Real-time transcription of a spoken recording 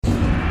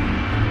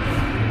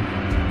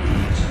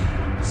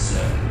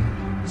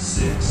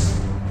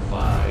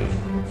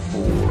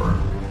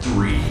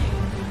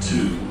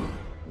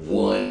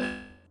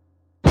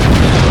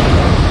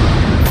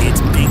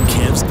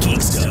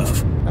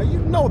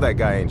that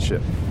guy ain't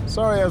shit.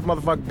 Sorry-ass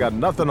motherfucker got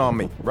nothing on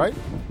me, right?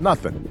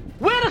 Nothing.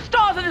 Where the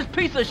stars of this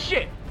piece of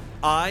shit?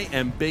 I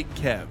am Big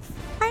Kev.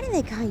 Why do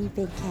they call you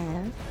Big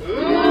Kev?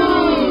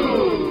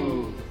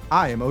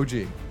 I am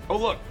OG. Oh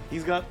look,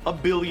 he's got a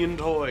billion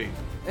toys.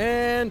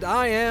 And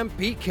I am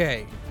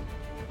PK.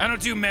 I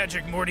don't do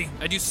magic, Morty.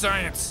 I do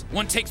science.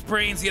 One takes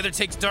brains, the other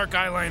takes dark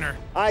eyeliner.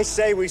 I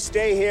say we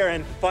stay here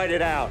and fight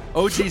it out.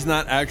 OG's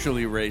not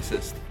actually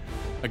racist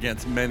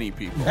against many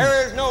people.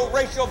 There is no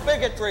racial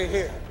bigotry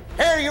here.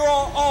 Here you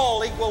are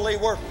all equally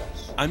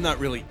worthless. I'm not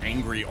really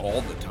angry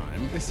all the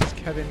time. This is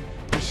Kevin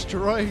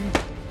destroying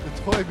the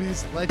Toy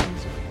Biz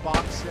Legends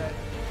box set.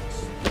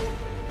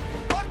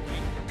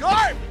 Fucking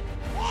garbage!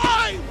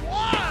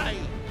 Why?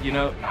 You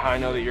know how I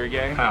know that you're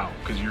gay? How?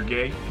 Because you're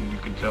gay and you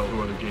can tell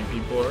who other gay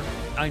people are?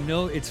 I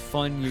know it's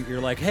fun. You're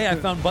like, hey, I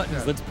found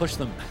buttons. Let's push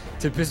them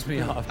to piss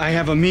me off. I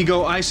have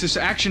Amigo Isis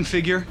action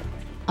figure.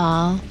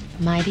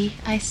 Almighty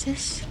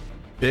Isis?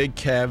 Big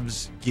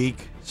Kev's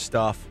Geek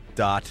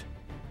Stuff.com.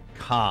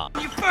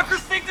 You fuckers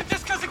think that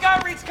just because a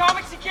guy reads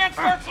comics he can't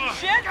start some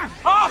shit?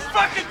 I'll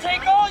fucking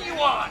take all you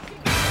want!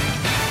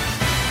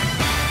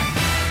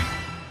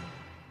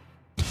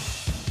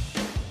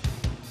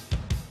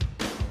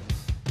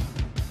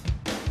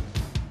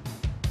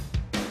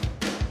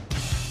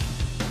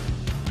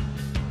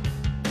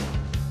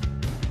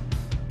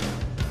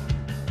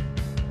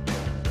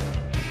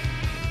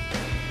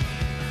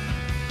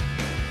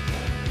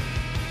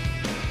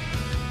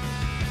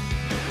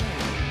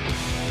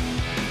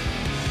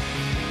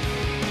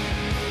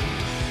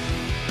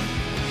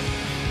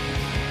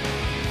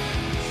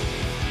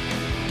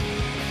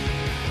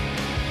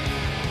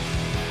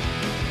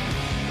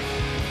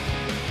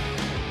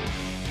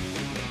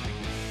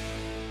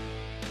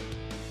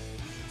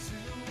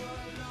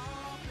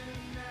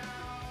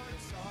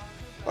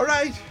 All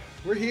right,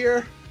 we're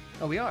here.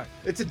 Oh, we are.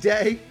 It's a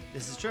day.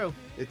 This is true.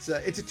 It's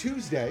a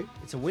Tuesday.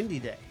 It's a windy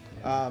day.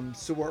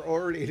 So we're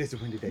already. It is a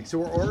windy day. So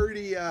we're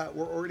already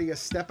a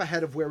step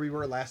ahead of where we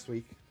were last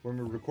week when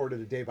we recorded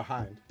a day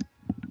behind.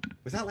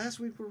 Was that last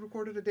week we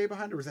recorded a day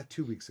behind, or was that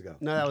 2 weeks ago?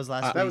 No, that was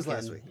last week. That was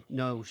last week.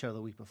 No show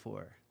the week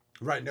before.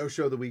 Right, no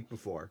show the week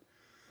before.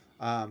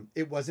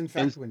 It was in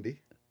fact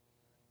windy.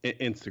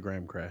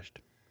 Instagram crashed.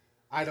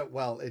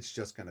 Well, it's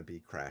just gonna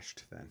be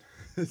crashed then.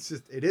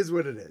 It is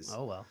what it is.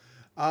 Oh well.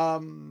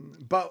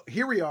 But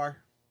here we are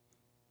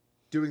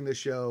doing this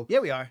show. Yeah,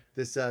 we are.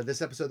 This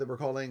episode that we're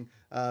calling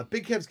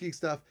Big Kev's Geek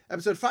Stuff,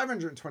 episode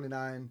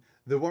 529,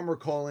 the one we're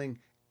calling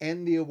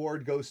And the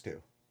Award Goes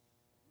to.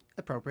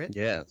 Appropriate.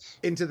 Yes.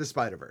 Into the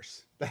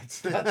Spider-Verse.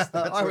 That's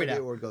where the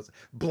award goes.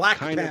 Black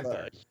Panther. Panther.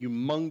 Of a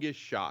humongous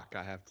shock,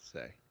 I have to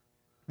say.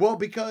 Well,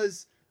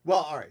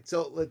 all right.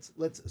 So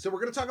so we're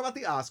going to talk about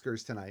the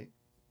Oscars tonight.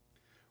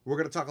 We're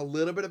going to talk a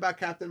little bit about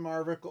Captain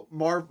Marvel.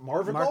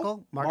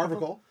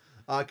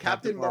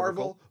 Captain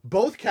Marvel,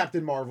 both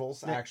Captain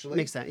Marvels, actually.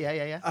 Makes sense.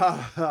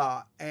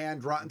 Yeah.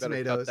 And Rotten You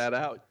better Tomatoes. cut that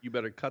out. You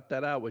better cut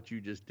that out, what you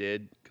just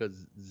did,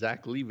 because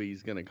Zach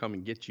Levi's going to come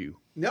and get you.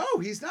 No,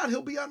 he's not.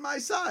 He'll be on my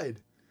side.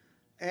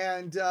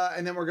 And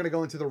then we're going to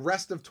go into the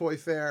rest of Toy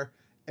Fair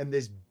and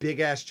this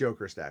big-ass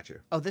Joker statue.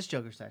 Oh, this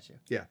Joker statue.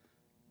 Yeah.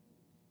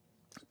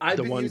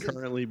 The one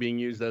currently being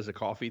used as a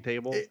coffee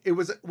table? It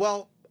was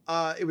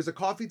a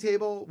coffee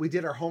table. We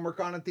did our homework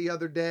on it the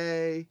other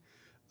day.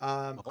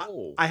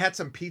 I had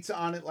some pizza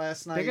on it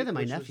last night. Bigger than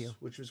my nephew.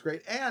 Which was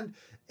great. And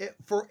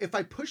if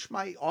I push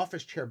my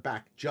office chair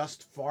back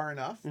just far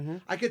enough,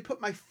 I could put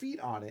my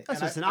feet on it. Oh,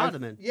 so it's an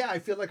ottoman. I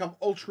feel like I'm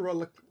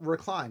ultra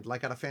reclined,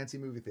 like at a fancy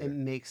movie theater. It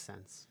makes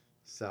sense.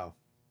 So,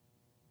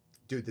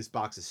 dude, this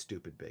box is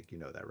stupid big. You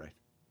know that, right?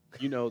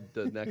 You know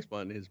the next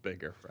one is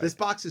bigger. Right? This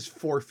box is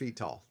 4 feet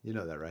tall. You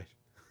know that, right?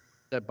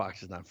 That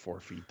box is not 4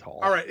 feet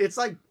tall. All right, it's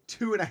like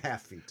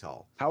 2.5 feet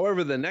tall.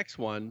 However, the next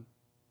one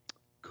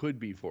could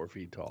be 4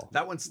 feet tall.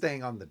 That one's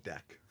staying on the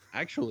deck.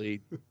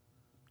 Actually,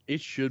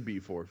 it should be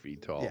 4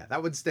 feet tall. Yeah,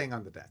 that one's staying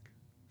on the deck.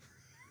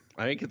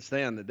 I think it could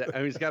stay on the deck. I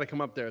mean, it's got to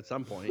come up there at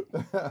some point.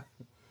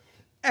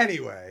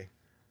 Anywho.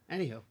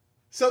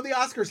 So the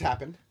Oscars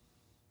happened.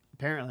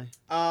 Apparently.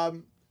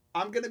 I'm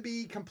going to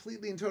be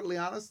completely and totally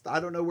honest.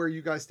 I don't know where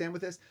you guys stand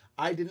with this.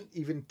 I didn't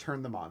even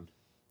turn them on.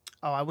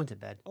 Oh, I went to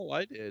bed. Oh,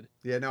 I did.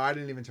 Yeah, no, I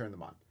didn't even turn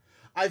them on.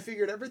 I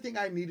figured everything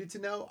I needed to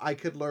know I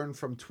could learn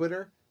from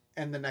Twitter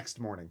and the next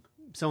morning.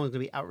 Someone's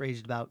going to be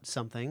outraged about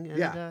something,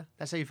 and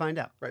that's how you find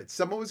out. Right.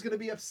 Someone was going to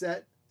be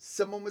upset.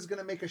 Someone was going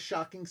to make a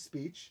shocking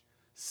speech.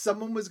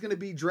 Someone was going to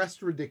be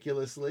dressed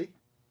ridiculously.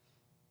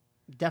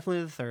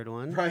 Definitely the third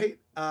one. Right?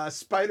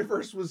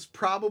 Spider-Verse was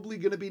probably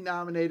going to be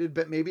nominated,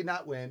 but maybe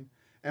not win.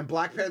 And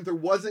Black Panther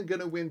wasn't going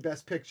to win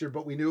Best Picture,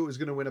 but we knew it was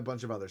going to win a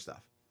bunch of other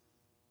stuff.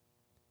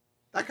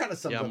 That kind of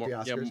sums up the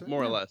Oscars. Yeah, right?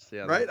 more or less.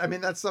 Yeah. Right? I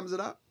mean, that sums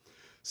it up.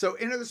 So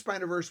Into the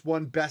Spider-Verse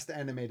won Best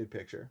Animated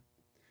Picture,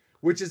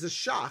 which is a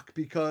shock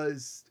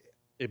because...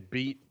 it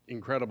beat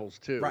Incredibles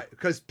too. Right,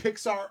 because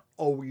Pixar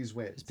always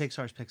wins.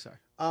 Pixar's Pixar.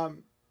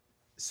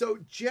 So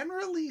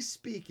generally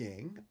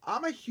speaking,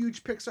 I'm a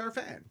huge Pixar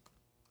fan.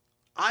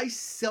 I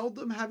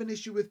seldom have an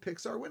issue with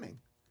Pixar winning.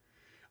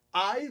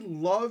 I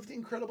loved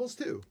Incredibles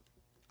 2.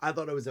 I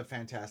thought it was a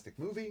fantastic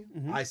movie.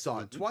 Mhm. I saw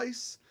it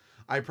twice.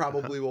 I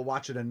probably will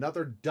watch it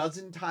another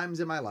dozen times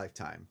in my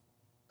lifetime.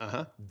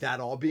 That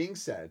all being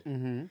said,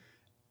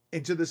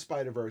 Into the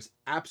Spider-Verse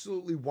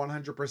absolutely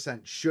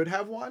 100% should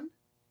have won,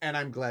 and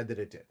I'm glad that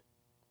it did.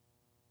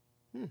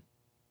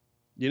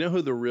 You know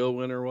who the real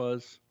winner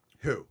was?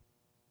 Who?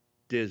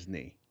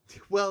 Disney.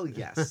 Well,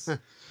 yes,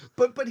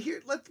 but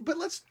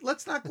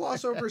let's not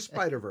gloss over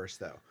Spider-Verse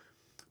though.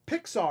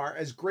 Pixar,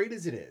 as great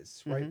as it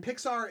is, right?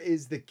 Pixar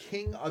is the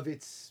king of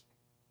its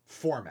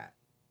format.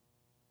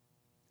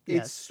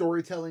 Yes. Its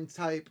storytelling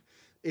type,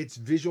 its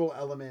visual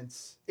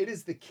elements. It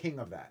is the king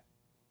of that,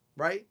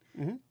 right?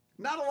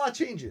 Not a lot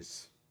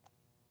changes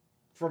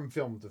from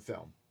film to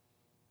film.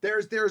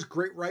 There's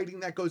great writing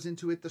that goes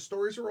into it. The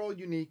stories are all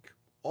unique,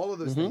 all of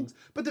those things.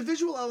 But the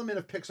visual element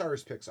of Pixar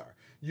is Pixar.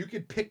 You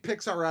could pick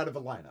Pixar out of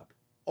a lineup,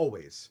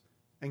 always,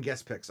 and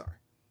guess Pixar.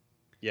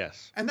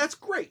 Yes. And that's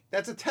great.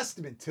 That's a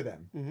testament to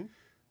them.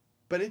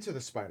 But Into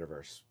the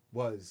Spider-Verse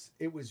was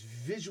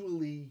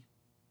visually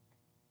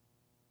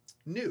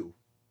new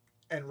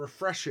and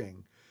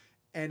refreshing,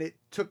 and it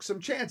took some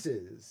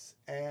chances,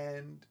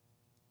 and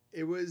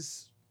it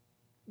was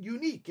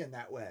unique in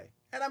that way.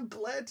 And I'm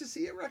glad to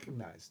see it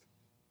recognized.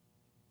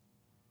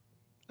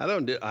 I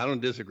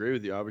don't disagree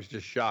with you. I was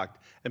just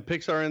shocked. And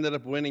Pixar ended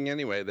up winning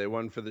anyway. They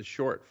won for the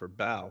short for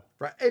Bao.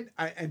 Right.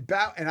 And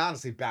Bao, and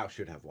honestly, Bao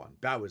should have won.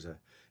 Bao was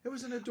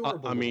an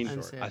adorable I mean,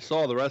 short. I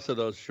saw the rest of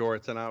those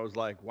shorts and I was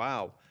like,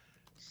 wow.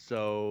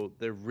 So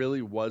there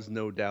really was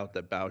no doubt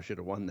that Bao should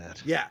have won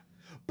that. Yeah.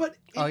 But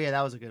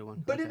that was a good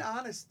one. But in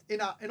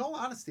all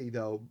honesty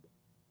though,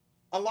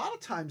 a lot of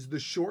times the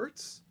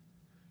shorts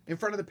in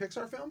front of the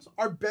Pixar films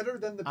are better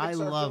than the Pixar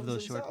films. I love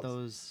those themselves.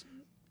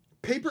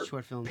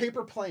 short films.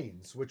 Paper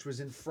Planes, which was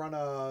in front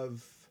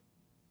of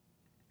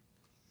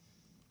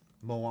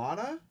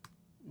Moana.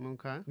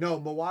 Okay. No,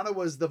 Moana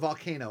was the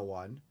volcano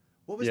one.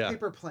 What was Yeah.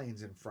 Paper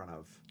Planes in front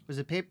of? Was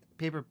it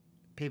Paper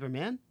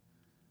Man?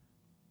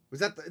 Was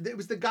that it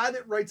was the guy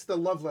that writes the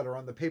love letter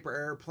on the paper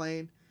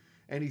airplane,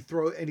 and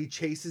he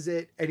chases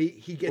it, and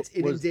he gets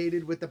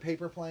inundated with the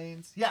paper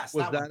planes. Yes,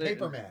 that was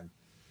Paper Man.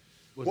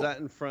 Was that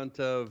in front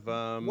of?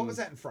 What was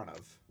that in front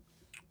of?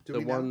 The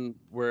one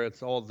where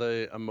it's all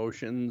the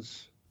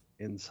emotions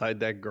inside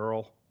that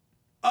girl.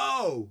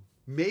 Oh,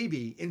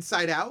 maybe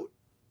Inside Out.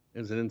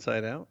 Is it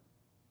Inside Out?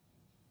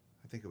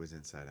 I think it was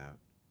Inside Out.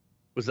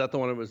 Was that the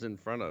one it was in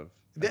front of?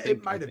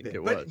 It might have been.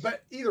 It was.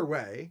 But either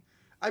way,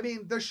 I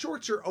mean, the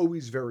shorts are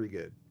always very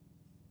good.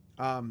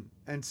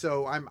 And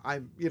so I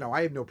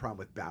have no problem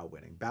with Bao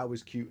winning. Bao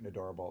was cute and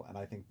adorable, and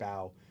I think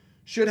Bao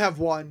should have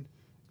won,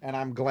 and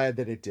I'm glad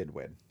that it did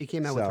win. It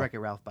came out with Wreck-It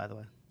Ralph, by the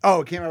way.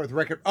 Oh, it came out with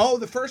Wreck-It. Oh,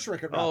 the first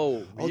Wreck-It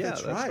Ralph. Oh, yeah,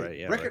 that's right.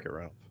 Yeah, Wreck-It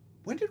Ralph.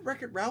 When did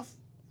Wreck-It Ralph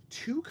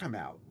 2 come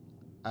out?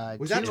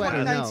 Was 2, that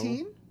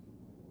 2019?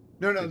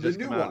 No, It the just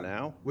new come out one.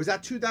 now? Was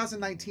that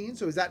 2019?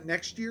 So is that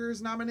next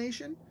year's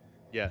nomination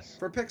Yes.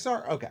 for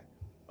Pixar? Okay.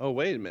 Oh,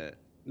 wait a minute.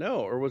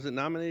 No, or was it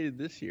nominated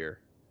this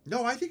year?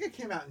 No, I think it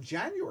came out in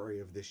January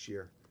of this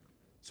year.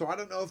 So I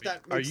don't know if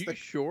that Are makes you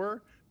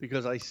sure?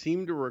 Because I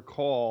seem to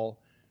recall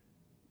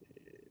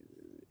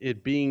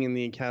it being in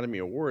the Academy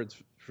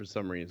Awards for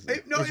some reason.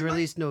 It was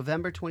released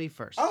November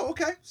 21st. Oh,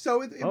 okay.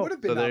 So it would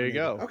have been so there nominated.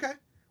 you go. Okay.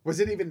 Was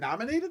it even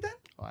nominated then?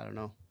 Oh, I don't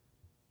know.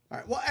 All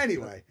right. Well,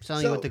 anyway. I'm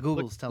telling you what the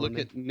Google's telling Look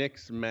me. at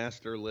Nick's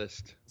master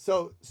list.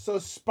 So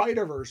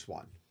Spider-Verse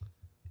won.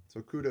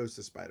 So kudos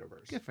to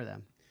Spider-Verse. Good for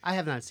them. I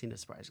have not seen it,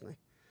 surprisingly.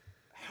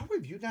 How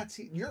have you not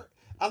seen?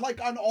 I'm like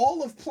on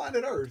all of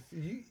planet Earth.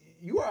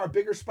 You are a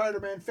bigger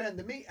Spider-Man fan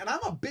than me, and I'm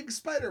a big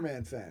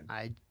Spider-Man fan.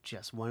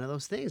 One of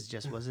those things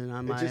just wasn't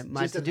on It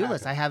my just to-do didn't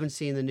list. happen. I haven't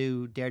seen the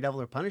new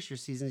Daredevil or Punisher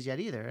seasons yet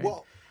either.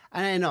 Well,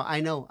 and I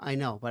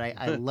know, but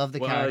I love the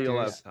well, characters.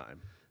 you'll have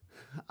time.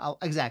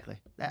 Exactly.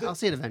 I'll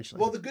see it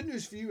eventually. Well, the good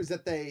news for you is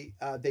that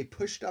they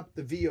pushed up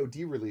the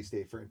VOD release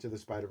date for Into the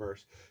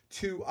Spider-Verse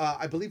to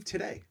I believe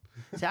today.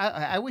 See,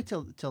 I wait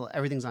till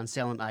everything's on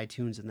sale on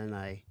iTunes, and then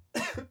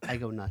I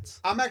go nuts.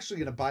 I'm actually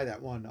gonna buy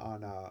that one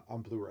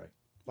on Blu-ray.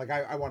 Like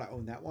I want to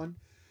own that one.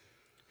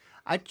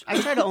 I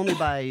try to only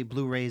buy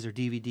Blu-rays or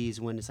DVDs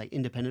when it's like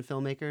independent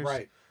filmmakers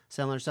Right.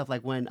 selling their stuff.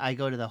 Like when I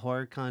go to the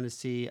horror con to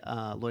see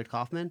Lloyd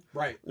Kaufman,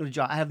 Right.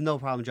 I have no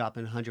problem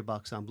dropping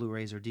 $100 on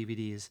Blu-rays or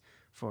DVDs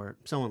for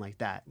someone like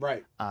that.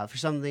 Right. For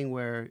something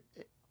where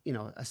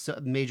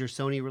a major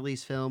Sony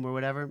release film or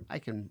whatever, I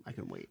can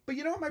wait. But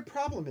you know what my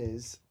problem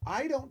is?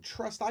 I don't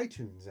trust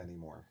iTunes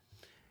anymore.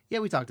 Yeah,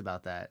 we talked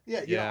about that.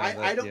 Yeah,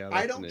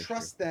 I don't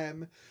trust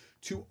them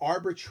to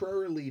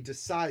arbitrarily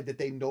decide that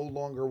they no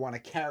longer want to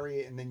carry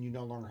it and then you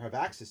no longer have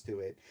access to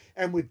it.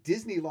 And with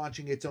Disney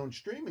launching its own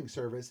streaming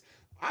service,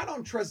 I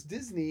don't trust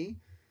Disney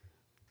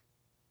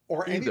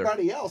or Either.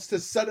 anybody else to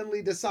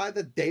suddenly decide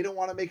that they don't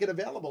want to make it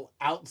available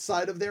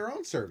outside of their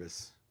own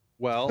service.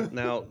 Well,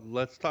 now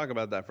let's talk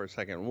about that for a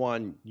second.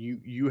 One,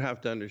 you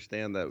have to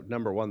understand that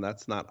number one,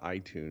 that's not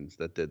iTunes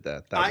that did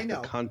that. That was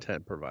the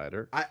content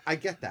provider. I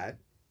get that.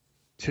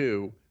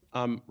 Two,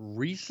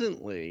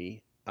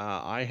 recently,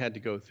 I had to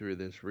go through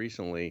this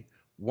recently.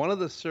 One of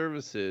the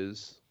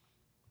services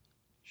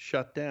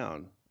shut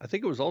down. I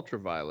think it was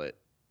Ultraviolet.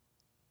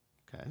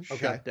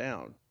 Shut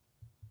down.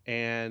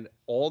 And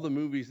all the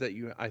movies that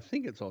I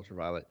think it's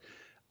Ultraviolet.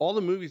 All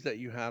the movies that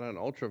you had on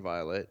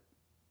Ultraviolet,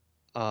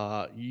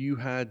 you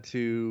had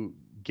to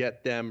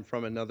get them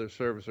from another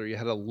service, or you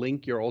had to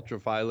link your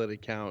Ultraviolet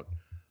account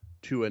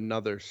to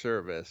another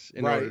service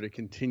in order to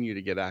continue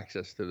to get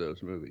access to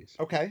those movies.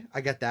 Okay,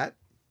 I get that.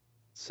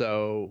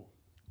 So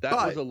that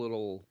was a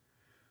little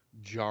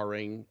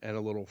jarring and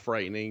a little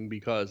frightening,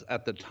 because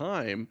at the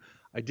time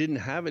I didn't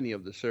have any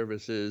of the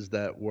services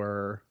that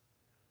were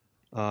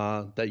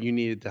that you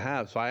needed to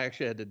have. So I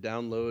actually had to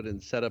download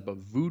and set up a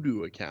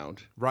Vudu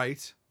account.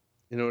 Right.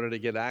 In order to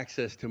get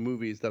access to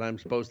movies that I'm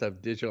supposed to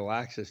have digital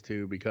access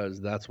to, because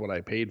that's what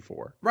I paid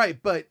for.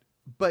 Right, but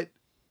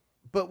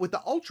with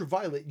the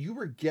Ultraviolet, you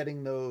were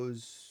getting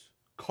those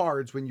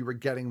cards when you were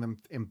getting them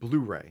in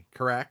Blu-ray,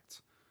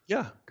 correct?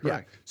 Yeah,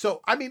 correct. Yeah.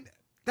 So, I mean,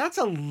 that's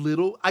a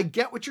little, I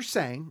get what you're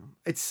saying.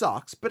 It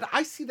sucks, but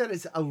I see that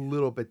as a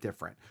little bit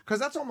different, because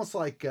that's almost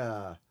like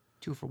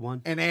 2 for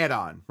 1, an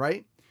add-on,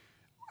 right?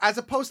 As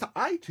opposed to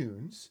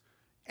iTunes.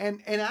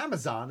 And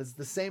Amazon is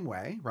the same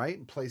way, right?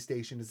 And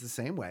PlayStation is the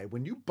same way.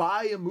 When you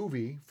buy a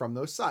movie from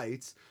those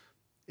sites,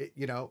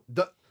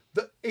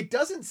 it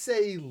doesn't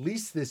say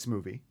lease this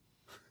movie.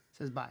 It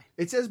says buy.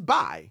 It says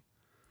buy.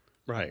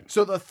 Right.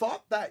 So the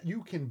thought that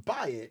you can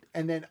buy it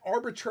and then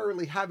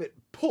arbitrarily have it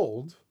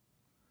pulled,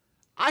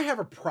 I have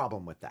a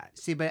problem with that.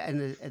 See, but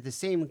at the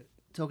same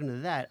token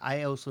of that,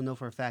 I also know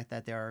for a fact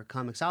that there are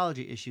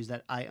Comixology issues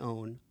that I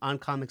own on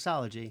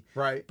Comixology,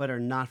 right, but are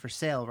not for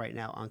sale right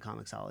now on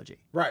Comixology.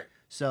 Right.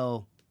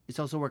 So it's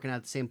also working out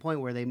at the same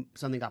point where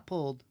something got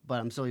pulled, but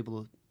I'm still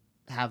able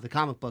to have the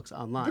comic books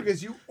online.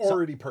 Because you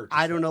already purchased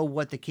I don't know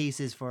what the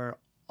case is for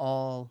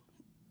all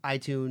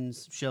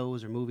iTunes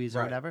shows or movies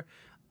or whatever.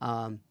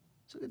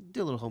 So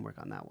do a little homework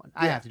on that one.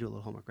 I have to do a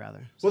little homework,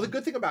 rather. So. Well, the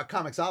good thing about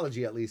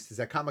Comixology, at least, is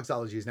that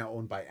Comixology is now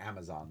owned by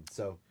Amazon,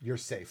 so you're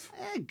safe.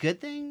 Good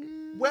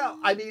thing? Well,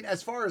 I mean,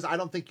 as far as I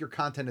don't think your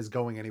content is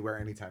going anywhere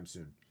anytime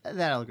soon.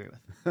 That I'll agree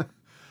with.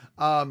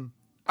 All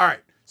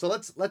right. So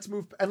let's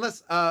move, and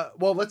let's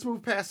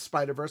move past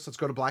Spider-Verse. Let's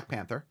go to Black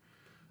Panther.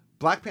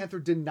 Black Panther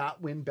did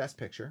not win Best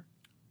Picture,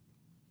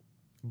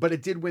 but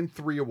it did win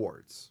 3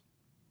 awards.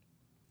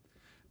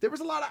 There was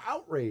a lot of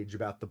outrage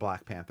about the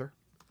Black Panther,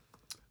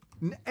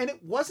 and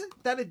it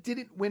wasn't that it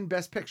didn't win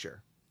Best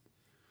Picture.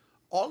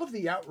 All of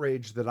the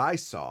outrage that I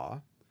saw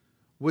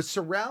was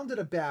surrounded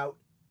about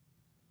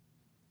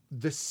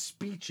the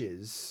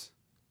speeches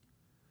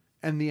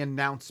and the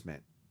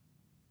announcement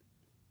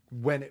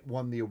when it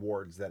won the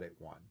awards that it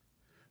won.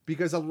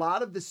 Because a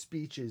lot of the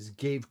speeches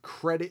gave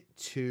credit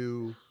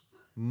to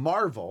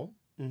Marvel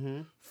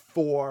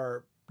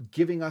for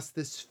giving us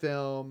this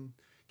film,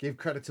 gave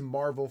credit to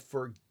Marvel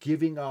for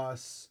giving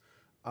us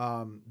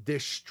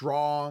this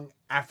strong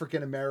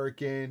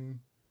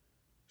African-American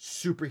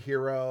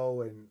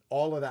superhero and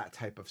all of that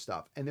type of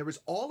stuff. And there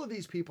was all of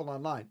these people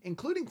online,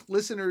 including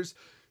listeners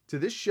to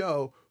this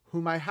show,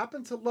 whom I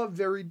happen to love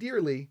very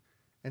dearly.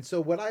 And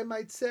so what I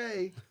might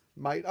say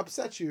might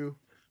upset you,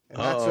 and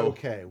that's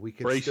okay. We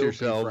can brace still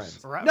yourselves.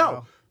 be friends.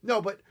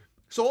 No, but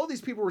so all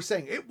these people were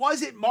saying it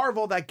wasn't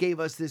Marvel that gave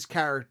us this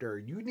character.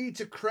 You need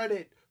to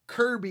credit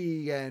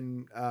Kirby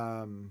and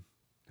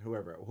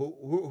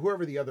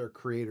whoever the other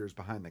creators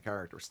behind the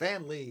character,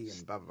 Stan Lee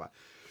and blah blah blah.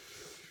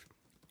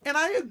 And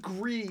I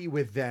agree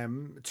with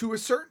them to a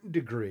certain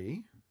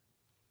degree,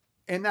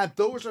 and that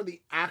those are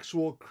the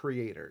actual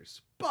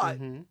creators. But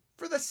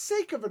for the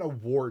sake of an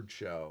award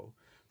show,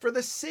 for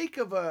the sake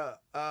of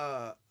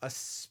a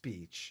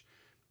speech,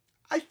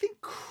 I think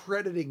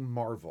crediting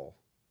Marvel,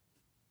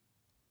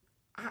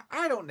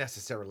 I don't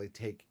necessarily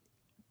take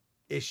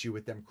issue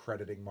with them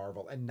crediting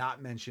Marvel and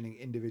not mentioning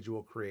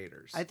individual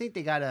creators. I think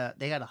they gotta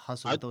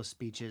hustle with those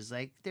speeches.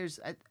 Like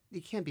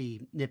you can't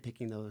be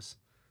nitpicking those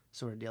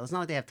sort of deal. It's not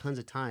like they have tons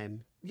of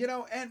time. You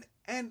know, and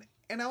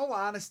in all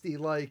honesty,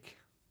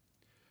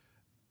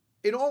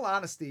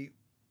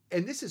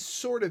 and this has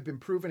sort of been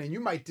proven, and you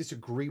might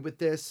disagree with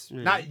this.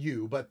 Not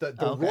you, but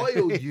the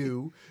royal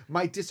you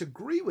might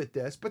disagree with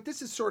this, but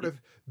this has sort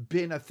of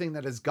been a thing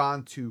that has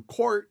gone to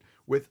court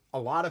with a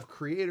lot of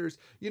creators.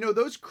 You know,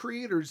 those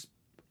creators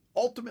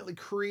ultimately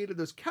created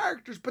those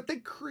characters, but they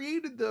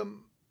created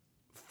them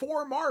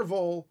for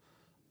Marvel,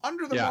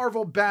 under the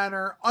Marvel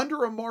banner,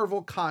 under a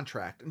Marvel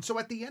contract. And so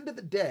at the end of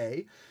the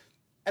day,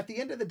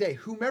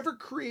 whomever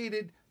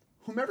created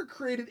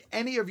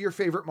any of your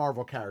favorite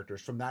Marvel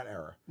characters from that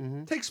era,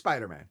 take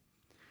Spider-Man,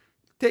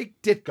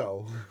 take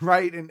Ditko,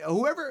 right? And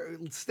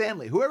Stan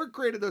Lee, whoever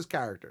created those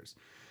characters,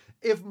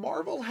 if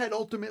Marvel had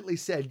ultimately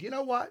said, you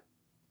know what?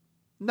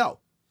 No,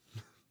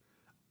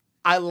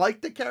 I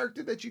like the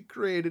character that you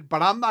created,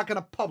 but I'm not going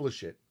to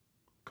publish it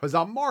because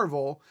I'm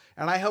Marvel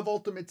and I have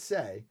ultimate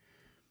say.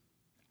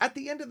 At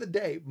the end of the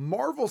day,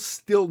 Marvel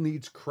still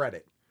needs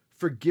credit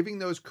for giving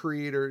those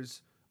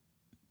creators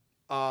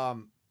a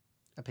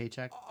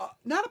paycheck.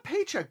 Not a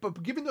paycheck,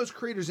 but giving those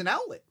creators an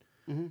outlet.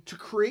 to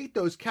create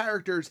those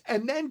characters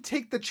and then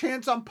take the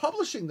chance on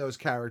publishing those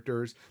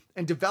characters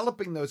and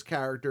developing those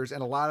characters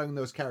and allowing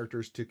those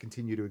characters to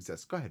continue to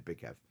exist. Go ahead,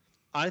 Big Kev.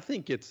 I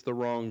think it's the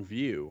wrong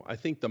view. I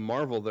think the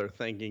Marvel they're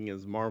thinking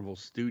is Marvel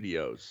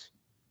Studios.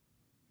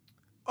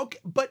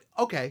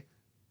 Okay.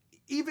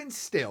 Even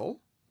still,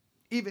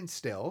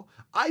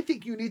 I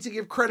think you need to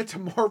give credit to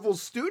Marvel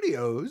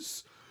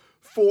Studios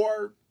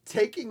for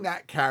taking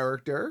that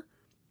character,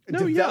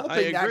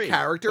 developing that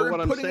character,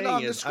 and putting it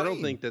on the screen. I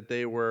don't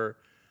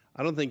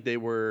think they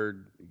were,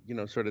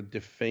 sort of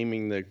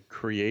defaming the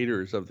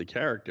creators of the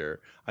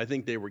character. I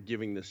think they were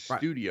giving the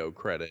studio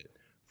credit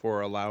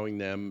for allowing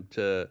them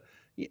to.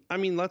 I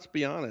mean, let's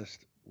be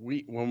honest.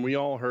 When we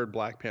all heard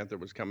Black Panther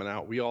was coming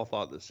out, we all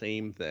thought the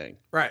same thing.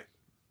 Right.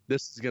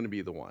 This is going to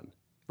be the one.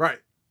 Right.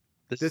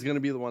 This is going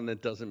to be the one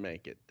that doesn't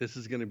make it. This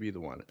is going to be the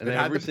one. And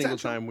every single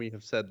time we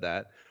have said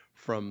that,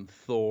 from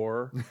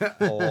Thor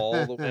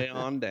all the way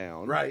on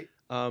down, right?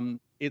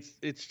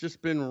 It's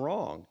just been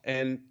wrong.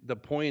 And the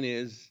point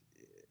is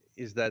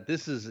that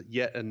this is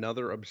yet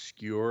another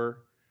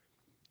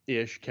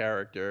obscure-ish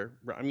character.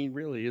 I mean,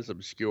 really is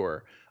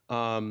obscure.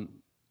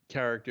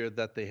 Character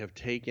that they have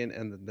taken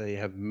and that they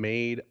have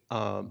made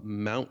a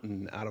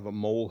mountain out of a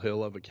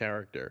molehill of a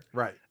character.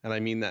 Right. And I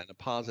mean that in a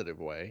positive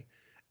way.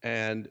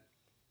 And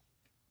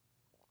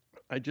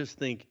I just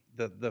think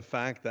that the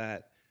fact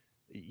that,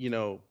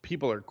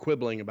 people are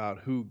quibbling about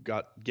who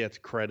gets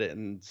credit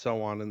and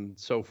so on and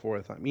so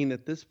forth. I mean,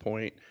 at this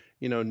point,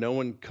 no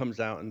one comes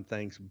out and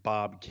thanks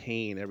Bob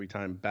Kane every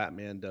time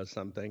Batman does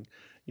something.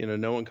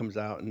 No one comes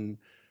out and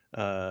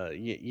I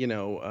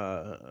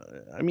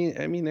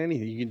mean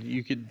anything.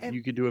 You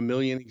could do a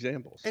million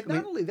examples. And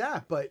not only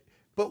that, but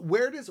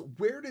where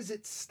does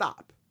it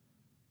stop?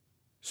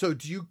 So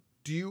do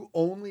you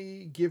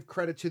only give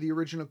credit to the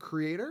original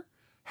creator?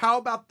 How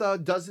about the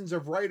dozens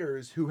of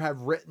writers who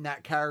have written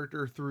that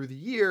character through the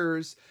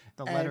years?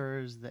 The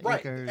letters, the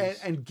inkers,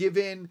 and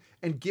given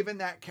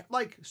that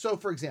so.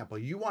 For example,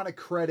 you want to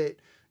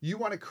credit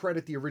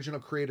the original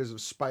creators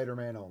of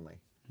Spider-Man only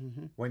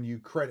when you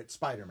credit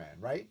Spider-Man,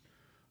 right?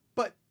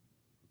 But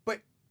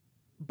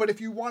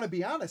if you want to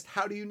be honest,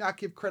 how do you not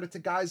give credit to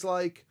guys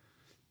like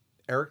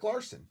Eric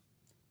Larson,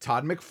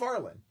 Todd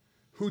McFarlane,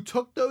 who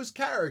took those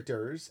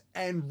characters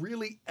and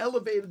really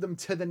elevated them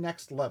to the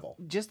next level?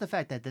 Just the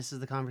fact that this is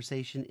the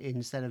conversation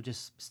instead of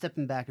just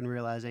stepping back and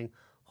realizing,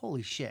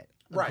 holy shit,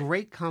 a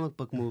great comic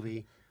book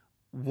movie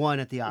won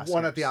at the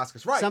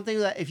Oscars. Right. Something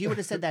that if you would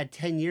have said that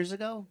 10 years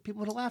ago,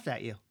 people would have laughed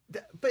at you.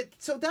 But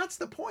so that's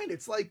the point.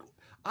 It's like,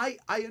 I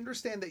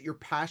understand that you're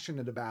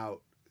passionate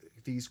about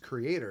these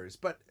creators,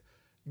 but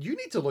you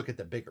need to look at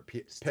the bigger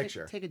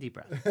picture. Take a deep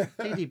breath.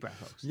 Take a deep breath,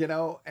 folks.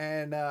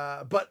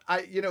 But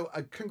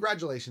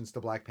congratulations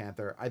to Black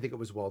Panther. I think it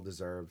was well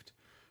deserved.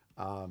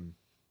 And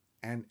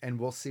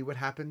we'll see what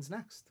happens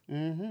next.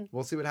 Mm-hmm.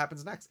 We'll see what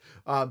happens next,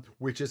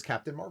 which is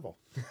Captain Marvel.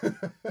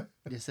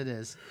 Yes, it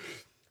is.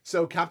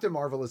 So Captain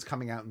Marvel is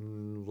coming out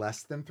in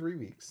less than 3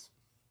 weeks.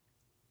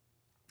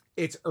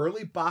 Its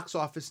early box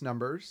office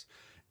numbers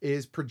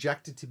is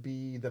projected to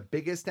be the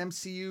biggest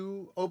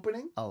MCU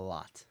opening. A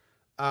lot.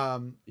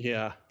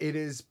 Yeah. It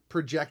is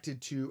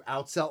projected to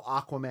outsell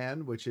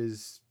Aquaman, which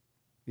is,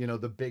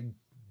 the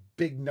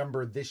big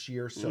number this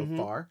year so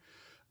far.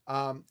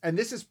 And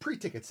this is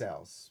pre-ticket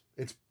sales.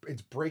 It's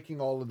breaking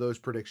all of those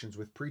predictions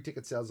with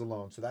pre-ticket sales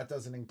alone. So that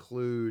doesn't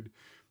include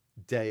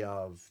day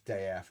of,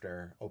 day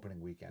after,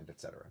 opening weekend,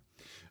 etc.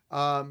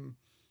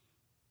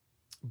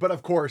 But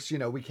of course,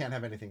 we can't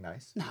have anything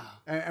nice. No.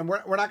 And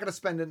we're not going to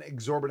spend an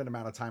exorbitant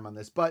amount of time on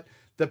this. But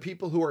the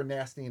people who are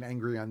nasty and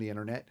angry on the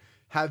internet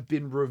have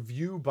been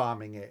review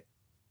bombing it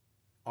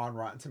on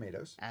Rotten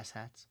Tomatoes.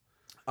 Asshats.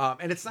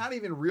 And it's not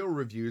even real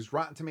reviews.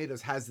 Rotten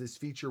Tomatoes has this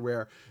feature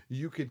where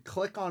you could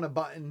click on a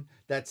button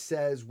that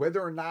says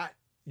whether or not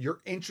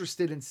you're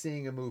interested in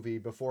seeing a movie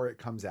before it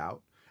comes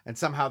out. And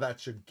somehow that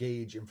should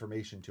gauge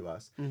information to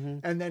us. Mm-hmm.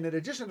 And then in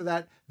addition to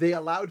that, they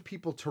allowed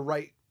people to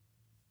write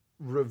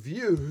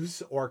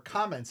reviews or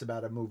comments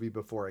about a movie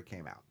before it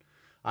came out.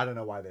 I don't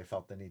know why they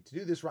felt the need to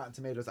do this. Rotten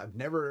Tomatoes, I've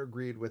never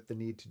agreed with the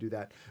need to do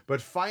that.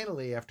 But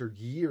finally, after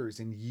years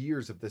and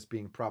years of this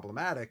being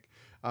problematic,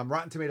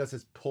 Rotten Tomatoes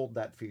has pulled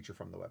that feature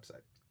from the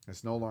website.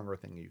 It's no longer a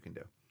thing you can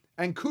do.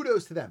 And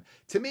kudos to them.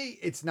 To me,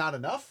 it's not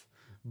enough,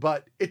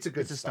 but it's a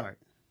good start.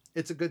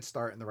 It's a good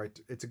start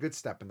it's a good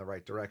step in the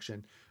right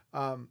direction.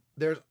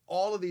 There's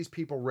all of these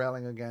people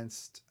railing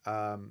against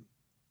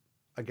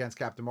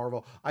Captain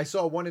Marvel. I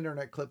saw one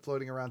internet clip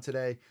floating around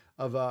today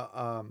of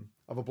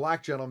a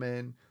black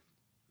gentleman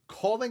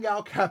calling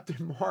out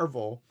Captain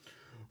Marvel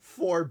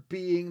for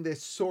being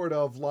this sort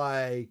of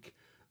like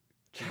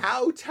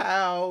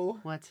kowtow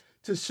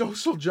to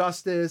social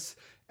justice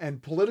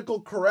and political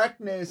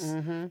correctness,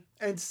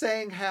 and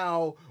saying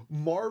how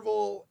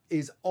Marvel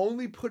is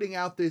only putting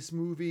out this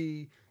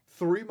movie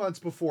 3 months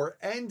before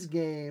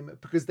Endgame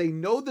because they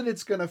know that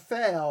it's going to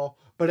fail,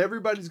 but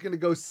everybody's going to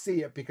go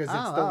see it because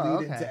it's the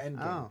lead into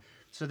Endgame.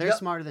 So they're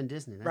smarter than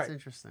Disney. That's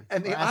interesting.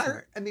 And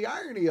the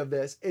irony of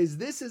this is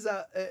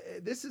a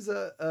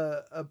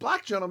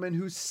black gentleman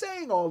who's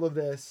saying all of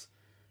this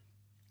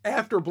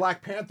after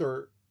Black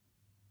Panther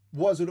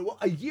was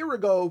a year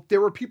ago. There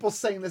were people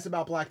saying this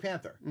about Black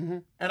Panther,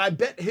 and I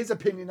bet his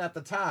opinion at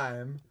the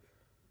time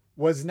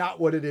was not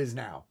what it is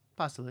now.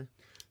 Possibly.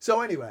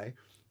 So anyway,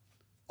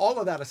 all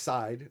of that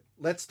aside,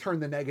 let's turn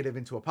the negative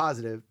into a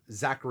positive.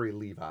 Zachary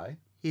Levi.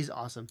 He's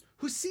awesome.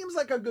 Who seems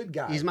like a good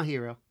guy. He's my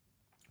hero.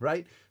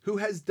 Right? Who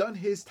has done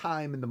his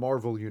time in the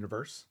Marvel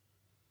universe.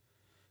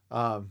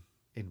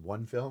 In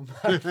one film,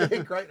 I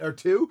think, right? Or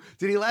two?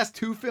 Did he last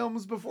 2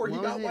 films before he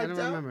got wiped out? I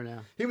don't remember now.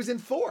 He was in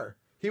Thor.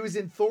 He was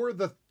in Thor: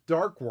 The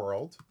Dark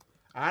World.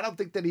 I don't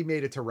think that he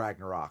made it to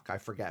Ragnarok. I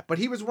forget. But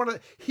he was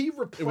he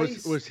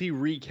replaced... Was he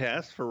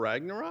recast for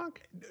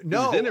Ragnarok?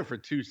 No. He was in it for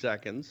 2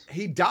 seconds.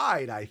 He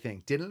died, I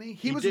think, didn't he?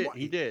 He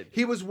did.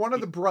 He was one of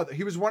the brothers.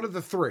 He was one of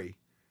the 3.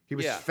 He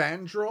was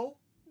Fandral.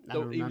 I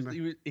don't remember.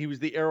 He was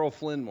the Errol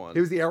Flynn one. He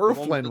was the Errol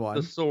Flynn one.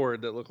 The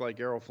sword that looked like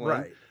Errol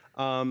Flynn.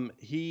 Right.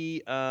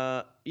 He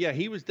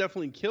was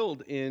definitely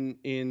killed in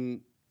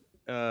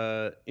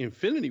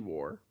Infinity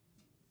War.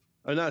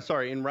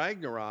 In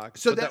Ragnarok.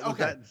 So that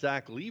was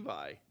Zach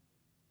Levi.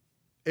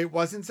 It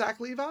wasn't Zach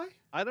Levi?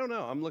 I don't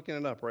know. I'm looking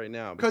it up right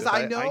now. Because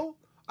I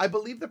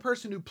believe the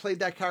person who played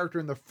that character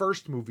in the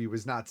first movie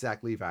was not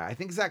Zach Levi. I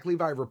think Zach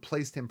Levi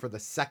replaced him for the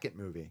second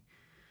movie.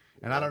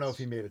 And I don't know if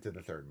he made it to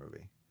the third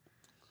movie.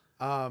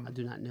 I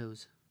do not know.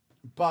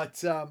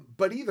 But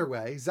either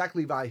way, Zach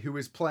Levi, who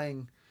is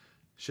playing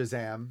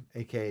Shazam,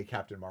 aka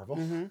Captain Marvel,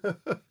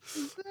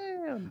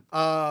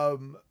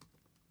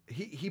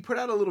 he put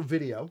out a little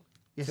video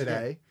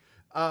today,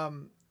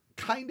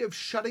 kind of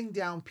shutting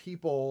down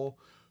people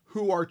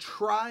who are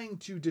trying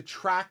to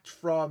detract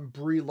from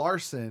Brie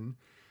Larson.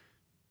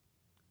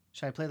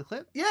 Should I play the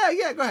clip? Yeah,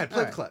 go ahead.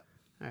 Play the clip.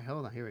 All right,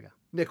 hold on. Here we go.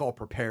 Nick all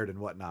prepared and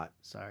whatnot.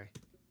 Sorry.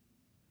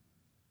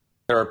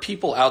 There are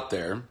people out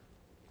there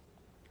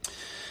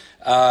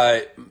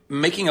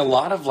making a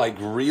lot of like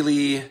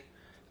really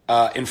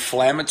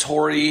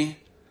inflammatory,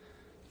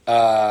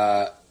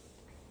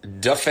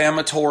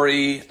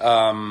 defamatory,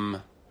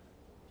 and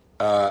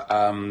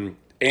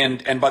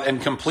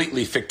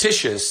completely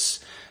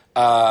fictitious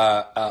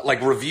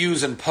like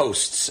reviews and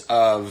posts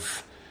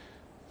of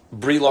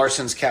Brie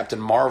Larson's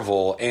Captain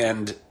Marvel,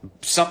 and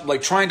some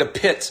like trying to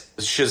pit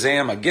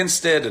Shazam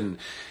against it, and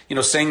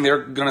saying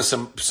they're going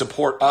to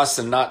support us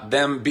and not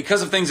them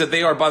because of things that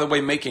they are, by the way,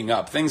 making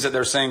up. Things that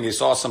they're saying they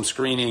saw some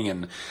screening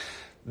and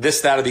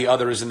this, that, or the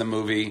other is in the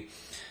movie.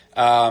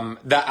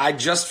 That I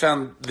just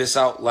found this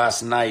out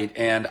last night,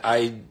 and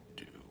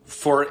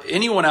for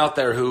anyone out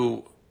there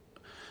who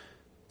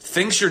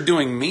thinks you're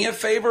doing me a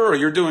favor, or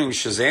you're doing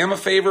Shazam a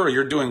favor, or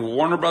you're doing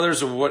Warner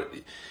Brothers, or what,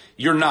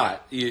 you're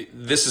not.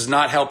 This is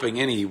not helping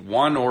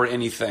anyone or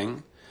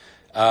anything.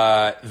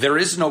 There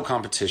is no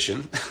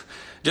competition.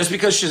 Just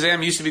because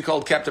Shazam used to be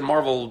called Captain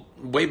Marvel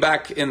way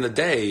back in the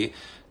day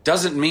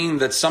doesn't mean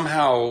that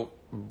somehow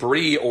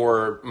Brie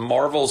or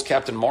Marvel's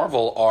Captain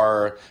Marvel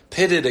are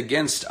pitted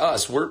against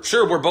us.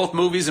 We're both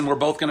movies, and we're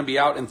both going to be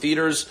out in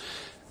theaters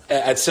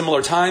at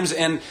similar times.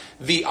 And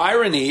the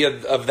irony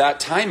of that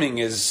timing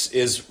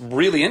is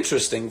really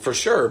interesting for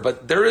sure.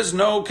 But there is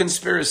no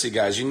conspiracy,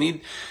 guys. You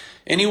need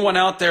anyone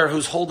out there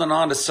who's holding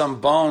on to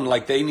some bone,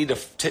 like they need to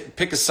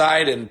pick a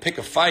side and pick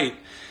a fight,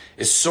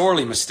 is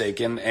sorely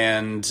mistaken,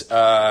 and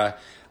I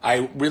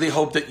really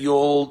hope that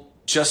you'll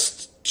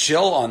just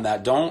chill on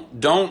that.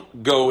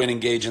 Don't go and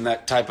engage in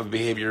that type of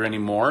behavior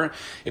anymore.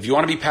 If you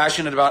want to be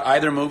passionate about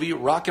either movie,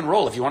 rock and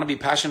roll. If you want to be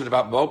passionate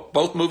about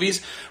both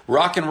movies,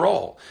 rock and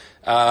roll.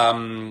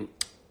 But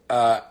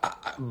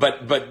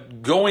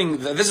going,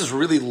 this is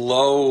really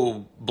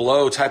low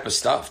blow type of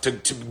stuff.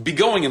 To be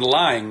going and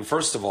lying,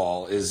 first of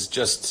all, is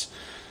just,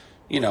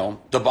 the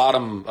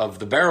bottom of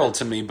the barrel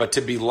to me. But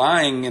to be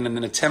lying in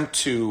an attempt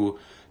to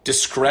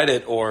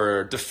discredit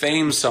or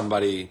defame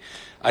somebody,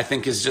 I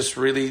think is just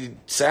really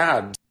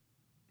sad.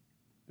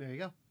 There you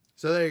go.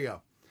 So there you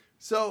go.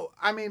 So,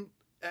 I mean,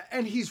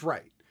 and he's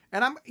right.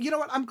 And I'm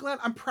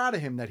proud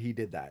of him that he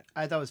did that.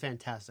 I thought it was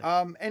fantastic.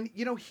 And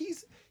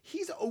he's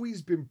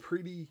always been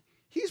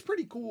he's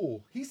pretty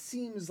cool. He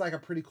seems like a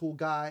pretty cool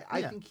guy.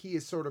 I think he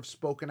has sort of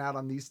spoken out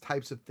on these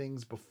types of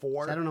things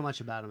before. So I don't know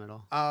much about him at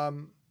all.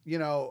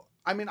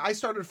 I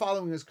started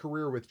following his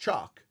career with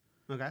Chuck.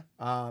 Okay.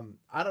 I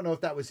don't know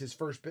if that was his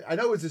first. I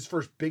know it was his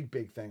first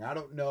big thing. I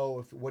don't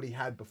know what he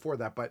had before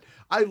that, but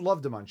I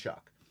loved him on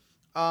Chuck.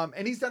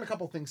 And he's done a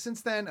couple things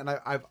since then, and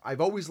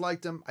I've always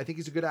liked hm. I think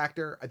he's a good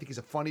actor. I think he's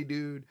a funny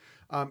dude.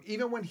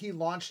 Even when he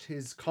launched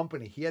his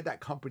company, he had that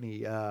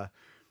company,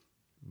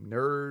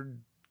 Nerd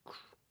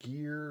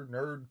Gear,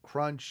 Nerd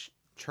Crunch,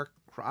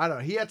 I don't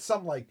know. He had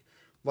some like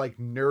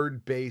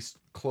nerd based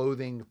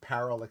clothing,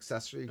 apparel,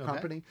 accessory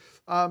company.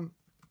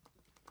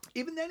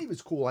 Even then he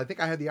was cool. I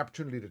think I had the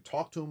opportunity to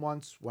talk to him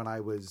once when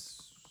I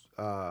was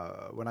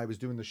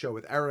doing the show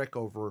with Eric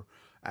over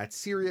at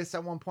Sirius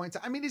at one point.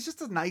 I mean, he's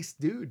just a nice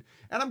dude.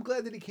 And I'm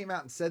glad that he came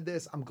out and said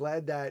this. I'm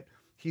glad that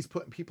He's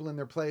putting people in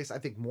their place. I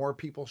think more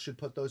people should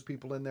put those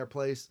people in their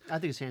place. I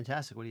think it's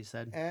fantastic what he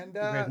said. And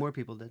Greg, more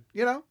people did.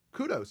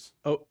 Kudos.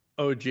 Oh,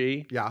 OG.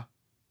 Yeah.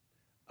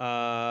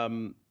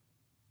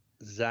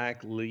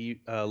 Zach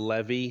Levy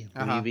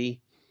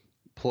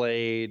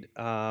played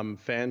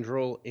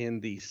Fandral in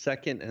the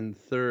second and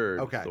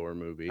third Thor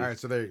movies. All right,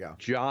 so there you go.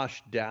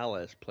 Josh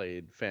Dallas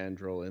played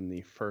Fandral in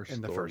the first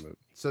Thor movie.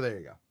 So there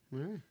you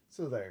go.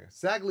 So there,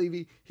 Zach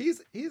Levy.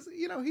 He's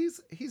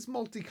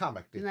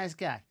multi-comic. He's a nice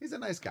guy. He's a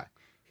nice guy.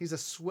 He's a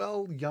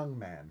swell young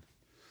man.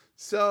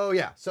 So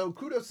yeah. So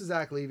kudos to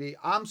Zach Levy.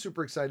 I'm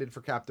super excited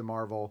for Captain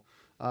Marvel.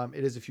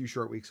 It is a few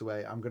short weeks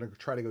away. I'm gonna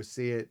try to go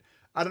see it.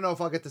 I don't know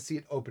if I'll get to see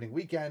it opening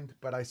weekend,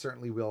 but I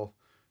certainly will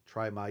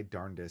try my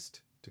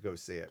darndest to go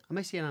see it. I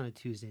might see it on a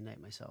Tuesday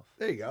night myself.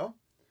 There you go.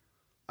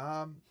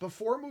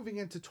 Before moving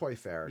into Toy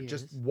Fair,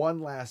 just one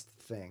last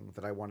thing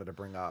that I wanted to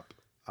bring up.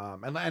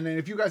 And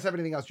if you guys have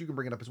anything else, you can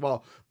bring it up as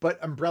well.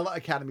 But Umbrella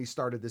Academy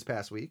started this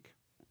past week,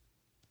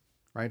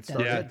 right?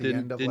 Started at the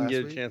end of didn't last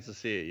get week. a chance to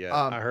see it yet.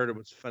 I heard it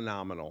was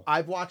phenomenal.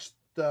 I've watched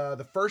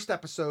the first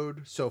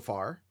episode so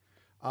far,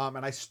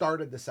 and I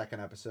started the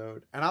second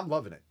episode, and I'm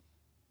loving it.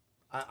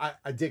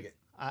 I dig it.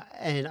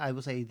 And I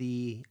will say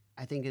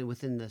I think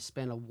within the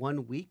span of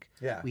 1 week,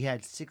 we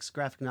had 6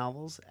 graphic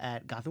novels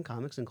at Gotham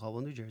Comics in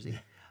Caldwell, New Jersey.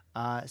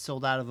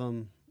 Sold out of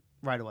them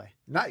right away.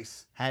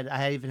 Nice.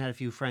 I even had a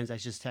few friends that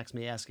just text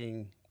me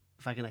asking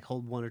if I can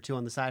hold 1 or 2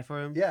 on the side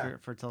for him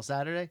for till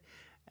Saturday,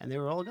 and they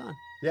were all gone.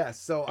 Yeah.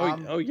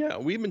 So yeah,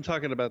 we've been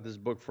talking about this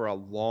book for a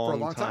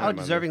long time.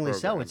 Oh, deservingly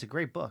so. It's a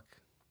great book.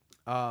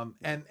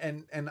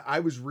 And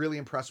I was really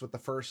impressed with the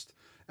first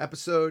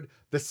episode.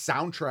 The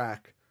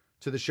soundtrack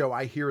to the show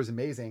I hear is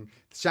amazing.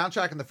 The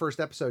soundtrack in the first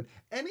episode.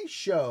 Any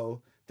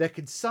show that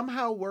could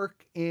somehow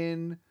work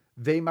in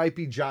They Might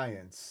Be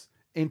Giants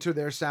into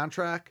their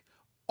soundtrack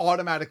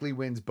automatically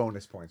wins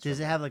bonus points.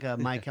 Does it have like a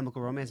My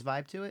Chemical Romance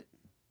vibe to it?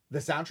 The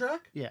soundtrack?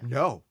 Yeah.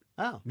 No.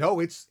 Oh. No,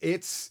 it's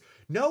as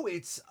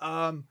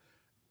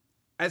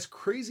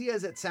crazy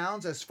as it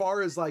sounds, as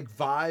far as like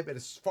vibe and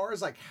as far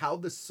as like how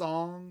the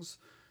songs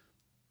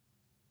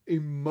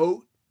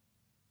emote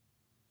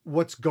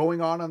what's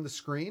going on the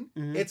screen.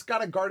 It's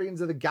got a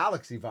Guardians of the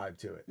Galaxy vibe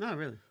to it. No,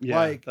 really.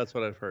 Yeah, that's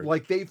what I've heard.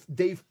 Like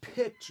they've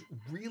picked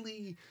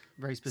really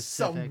very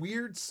specific, some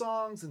weird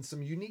songs and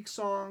some unique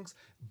songs,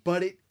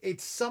 but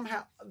it's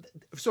somehow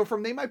so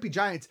from They Might Be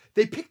Giants,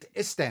 they picked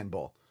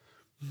Istanbul.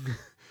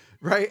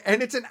 Right?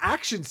 And it's an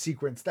action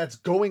sequence that's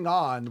going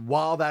on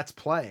while that's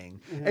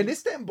playing. And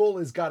Istanbul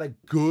has got a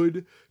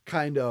good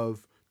kind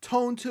of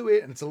tone to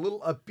it, and it's a little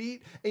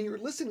upbeat, and you're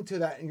listening to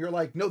that and you're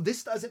like, no,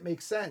 this doesn't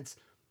make sense.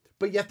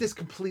 But yet this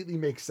completely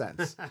makes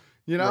sense,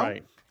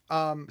 Right.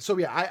 So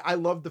yeah, I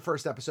loved the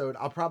first episode.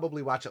 I'll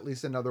probably watch at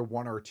least another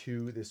 1 or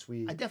 2 this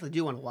week. I definitely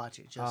do want to watch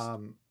it.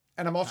 And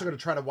I'm also going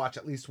to try to watch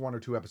at least 1 or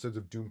 2 episodes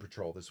of Doom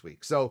Patrol this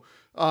week. So,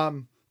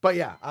 but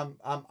yeah,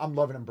 I'm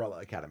loving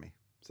Umbrella Academy.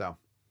 So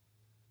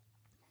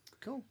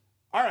cool.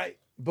 All right.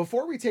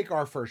 Before we take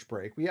our first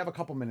break, we have a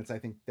couple minutes, I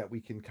think, that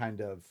we can kind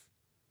of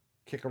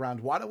kick around.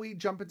 Why don't we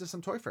jump into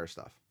some Toy Fair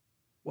stuff?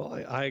 Well,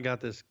 I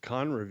got this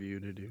con review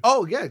to do.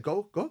 Oh yeah,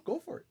 go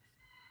for it.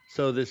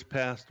 So this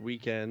past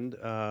weekend,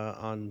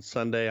 on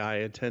Sunday, I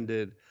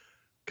attended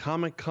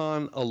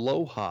Comic-Con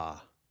Aloha.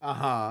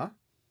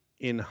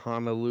 In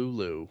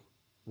Honolulu.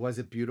 Was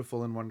it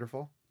beautiful and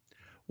wonderful?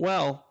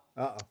 Well,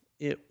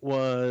 it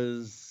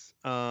was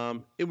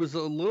a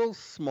little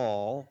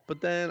small,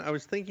 but then I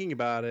was thinking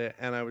about it,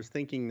 and I was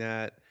thinking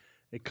that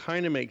it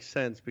kind of makes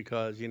sense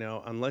because,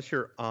 unless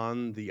you're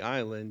on the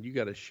island, you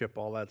got to ship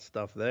all that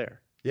stuff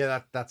there.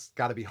 Yeah, that's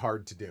got to be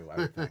hard to do, I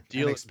would think.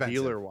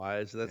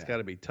 Dealer-wise, that's got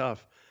to be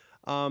tough.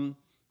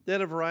 They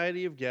had a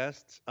variety of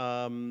guests.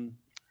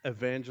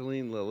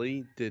 Evangeline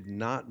Lilly did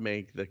not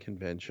make the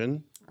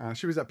convention.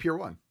 She was at Pier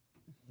 1.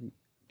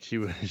 She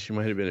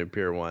might have been at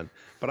Pier 1.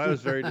 But I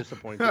was very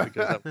disappointed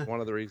because that was one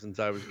of the reasons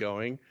I was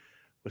going,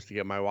 was to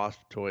get my Wasp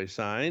toy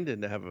signed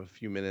and to have a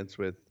few minutes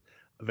with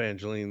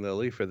Evangeline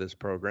Lilly for this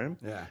program.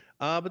 Yeah.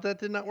 But that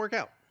did not work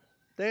out.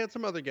 They had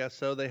some other guests,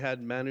 though. They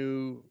had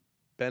Manu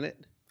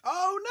Bennett.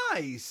 Oh,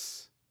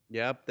 nice.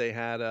 Yep. They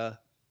had a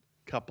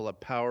couple of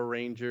Power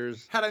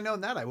Rangers. Had I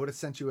known that, I would have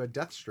sent you a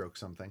Deathstroke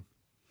something.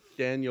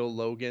 Daniel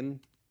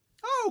Logan.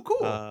 Oh,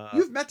 cool.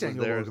 You've met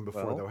Daniel Logan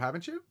before, though,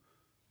 haven't you?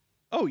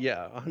 Oh,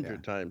 yeah,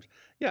 100 times.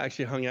 Yeah, I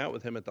actually hung out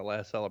with him at the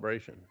last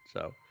celebration.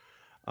 So,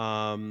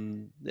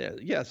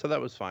 so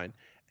that was fine.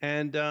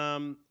 And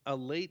a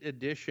late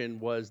addition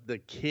was the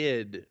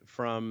kid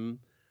from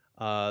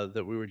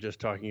that we were just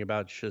talking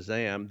about,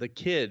 Shazam. The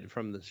kid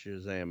from the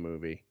Shazam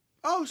movie.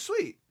 Oh,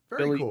 sweet.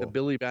 Very cool.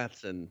 Billy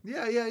Batson.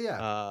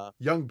 Yeah.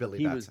 Young Billy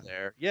Batson. He was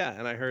there. Yeah,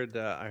 and I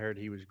heard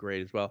he was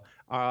great as well.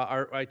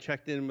 I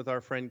checked in with our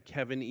friend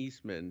Kevin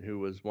Eastman, who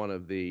was one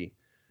of the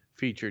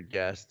featured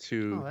guests,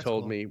 who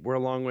told me, we're a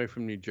long way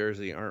from New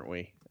Jersey, aren't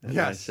we? And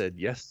I said,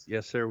 yes,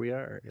 sir, we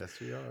are. Yes,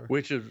 we are.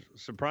 Which is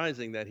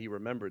surprising that he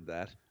remembered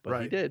that,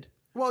 but he did.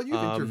 Well,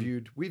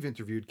 we've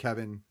interviewed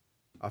Kevin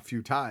a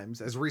few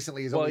times, as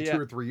recently as only 2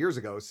 or 3 years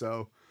ago.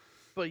 So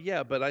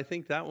But I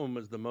think that one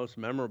was the most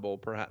memorable.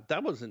 Perhaps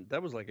that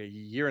was like a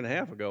year and a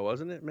half ago,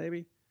 wasn't it?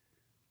 Maybe.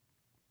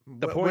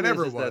 The point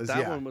is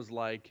that one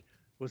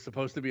was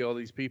supposed to be all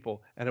these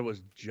people, and it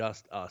was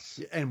just us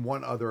and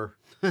one other,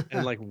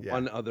 and like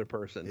one other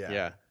person.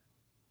 Yeah,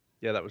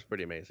 that was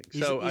pretty amazing.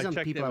 So I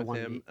checked in with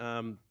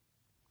him.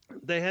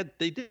 They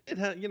did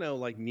have,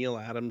 like Neil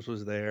Adams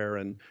was there,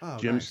 and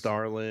Jim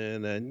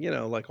Starlin,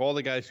 and like all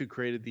the guys who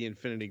created the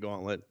Infinity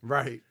Gauntlet,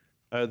 right?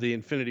 The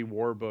Infinity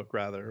War book,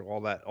 rather.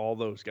 All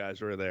those guys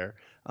were there,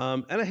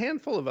 and a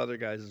handful of other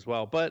guys as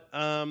well. But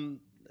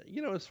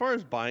as far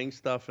as buying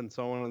stuff and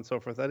so on and so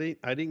forth, I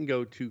didn't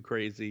go too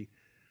crazy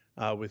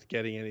with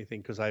getting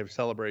anything because I have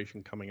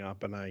Celebration coming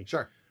up, and I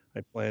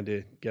plan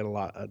to get a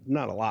lot,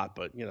 not a lot,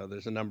 but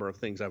there's a number of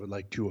things I would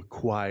like to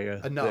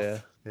acquire.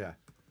 Enough, there.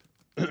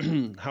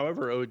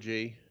 However, OG,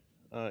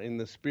 in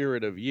the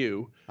spirit of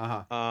you,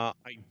 I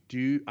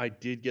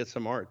did get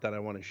some art that I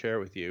want to share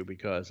with you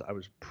because I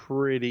was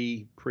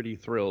pretty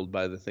thrilled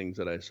by the things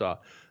that I saw.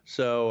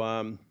 So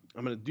I'm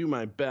going to do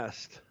my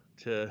best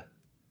to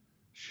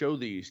show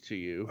these to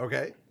you.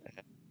 Okay.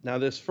 Now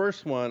this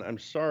first one, I'm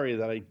sorry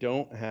that I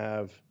don't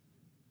have.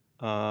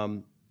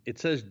 It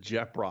says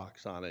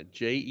Jeprox on it,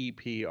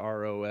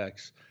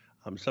 Jeprox.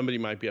 Somebody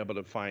might be able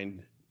to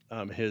find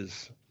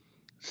his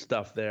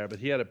stuff there, but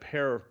he had a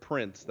pair of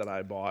prints that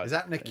I bought. Is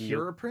that an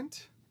Akira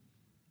print?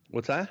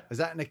 What's that? Is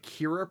that an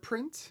Akira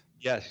print?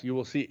 Yes, you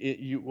will see it.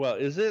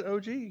 Is it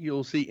OG?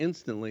 You'll see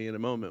instantly in a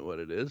moment what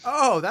it is.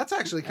 Oh, that's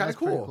actually kind of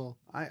cool.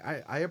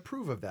 I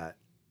approve of that.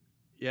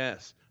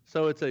 Yes.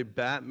 So it's a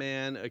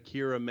Batman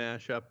Akira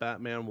mashup.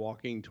 Batman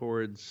walking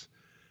towards,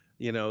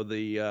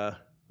 the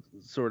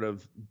sort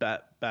of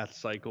bat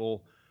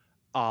cycle,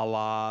 a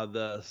la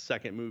the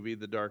second movie,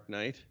 The Dark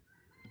Knight.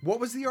 What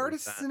was the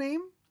artist's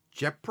name?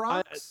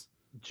 Jeprox?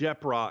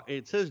 Jeprox.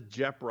 It says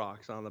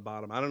Jeprox on the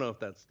bottom. I don't know if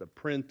that's the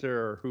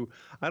printer or who.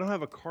 I don't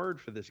have a card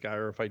for this guy,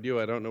 or if I do,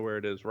 I don't know where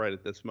it is right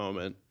at this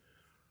moment.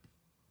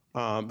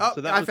 I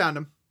found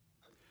him.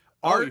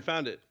 You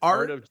found it.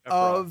 Art of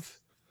Jeprox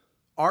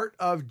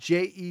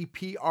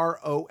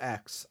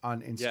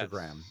on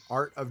Instagram. Yes.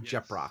 Art of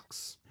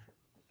Jeprox.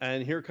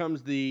 And here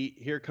comes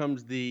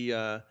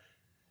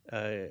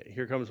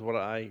what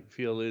I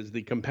feel is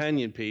the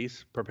companion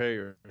piece.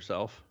 Prepare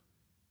yourself.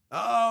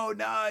 Oh,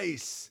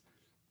 nice.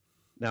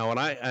 Now, when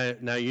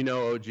now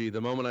OG, the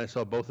moment I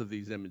saw both of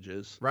these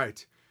images,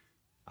 right,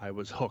 I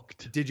was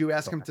hooked. Did you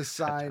ask him to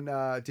sign?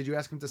 Did you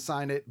ask him to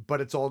sign it? But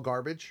it's all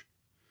garbage.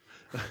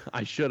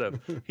 I should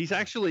have. He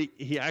actually.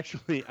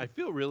 I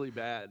feel really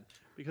bad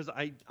because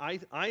I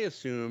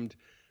assumed.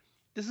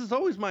 This is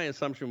always my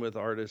assumption with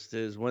artists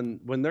is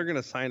when they're going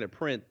to sign a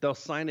print, they'll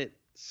sign it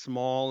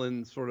small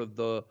in sort of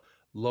the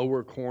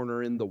lower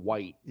corner in the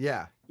white.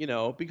 Yeah.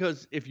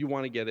 Because if you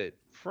want to get it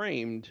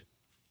framed,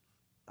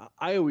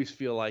 I always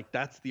feel like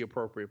that's the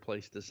appropriate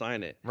place to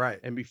sign it. Right.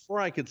 And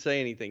before I could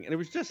say anything, and it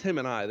was just him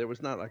and I, there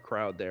was not a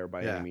crowd there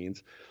by any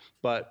means,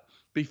 but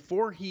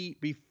before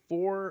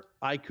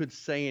I could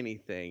say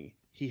anything,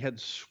 he had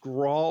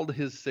scrawled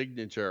his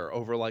signature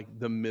over like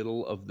the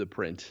middle of the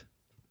print.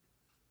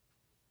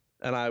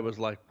 And I was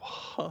like,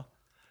 what?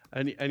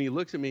 And he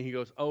looks at me, he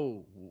goes,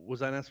 "Oh,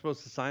 was I not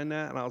supposed to sign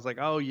that?" And I was like,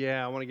 "Oh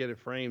yeah, I want to get it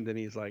framed." And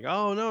he's like,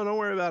 "Oh no, don't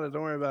worry about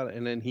it.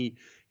 And then he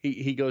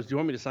goes, "Do you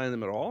want me to sign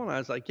them at all?" And I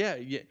was like, Yeah.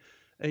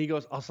 And he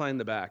goes, "I'll sign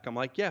the back." I'm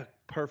like, "Yeah,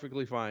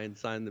 perfectly fine.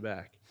 Sign the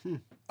back."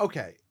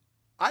 Okay.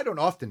 I don't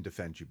often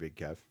defend you, Big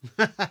Kev.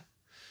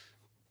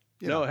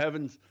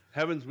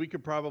 Heavens, we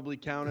could probably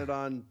count it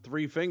on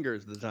 3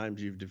 fingers the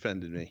times you've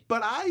defended me.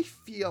 But I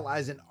feel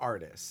as an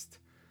artist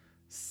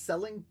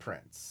selling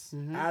prints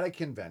at a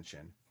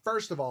convention,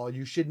 first of all,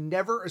 you should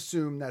never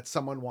assume that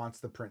someone wants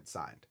the print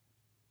signed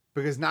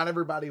because not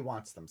everybody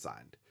wants them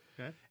signed.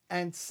 Okay.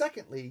 And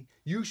secondly,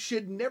 you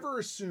should never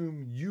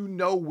assume you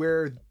know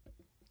where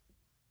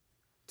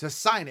to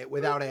sign it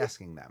without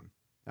asking them.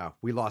 Oh,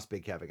 we lost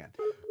Big Kev again.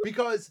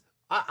 Because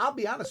I'll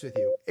be honest with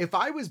you, if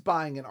I was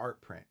buying an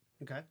art print,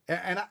 okay,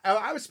 and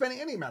I was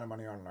spending any amount of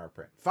money on an art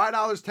print, $5,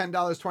 $10,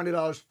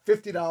 $20,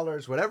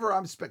 $50, whatever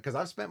I'm spent, because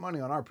I've spent money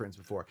on art prints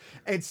before,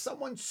 and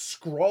someone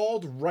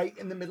scrawled right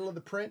in the middle of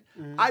the print,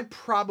 I'd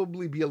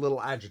probably be a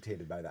little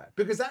agitated by that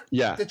because that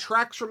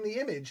detracts from the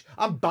image.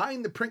 I'm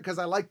buying the print because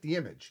I like the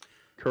image.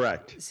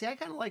 Correct. See, I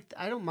kind of like.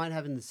 I don't mind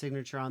having the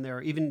signature on there,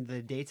 or even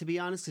the date, to be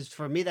honest, because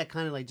for me that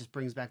kind of like just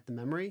brings back the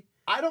memory.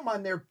 I don't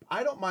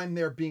mind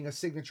there being a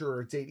signature or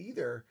a date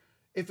either,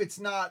 if it's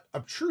not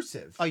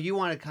obtrusive. Oh, you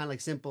want it kind of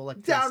like simple,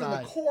 like down in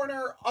the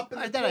corner, up in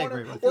the corner, I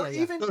agree with. Or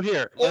even so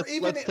here.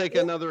 Let's take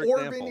another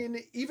example.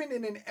 Even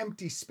in an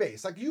empty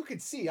space, like you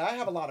could see, I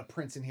have a lot of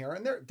prints in here,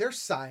 and they're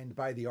signed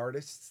by the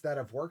artists that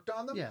have worked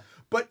on them. Yeah.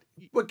 But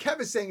what Kev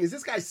is saying is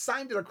this guy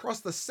signed it across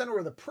the center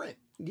of the print.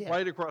 Yeah.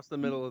 Right across the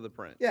middle of the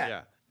print.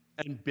 Yeah.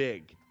 And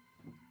big.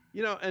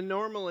 And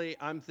normally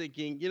I'm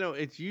thinking,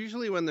 it's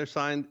usually when they're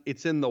signed,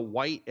 it's in the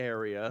white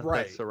area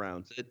that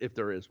surrounds it, if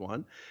there is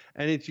one.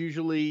 And it's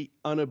usually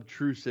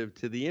unobtrusive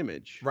to the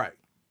image. Right.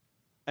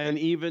 And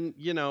even,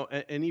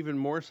 and even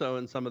more so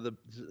in some of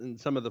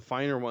the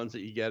finer ones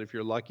that you get, if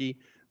you're lucky,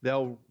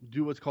 they'll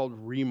do what's called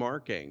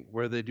remarking,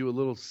 where they do a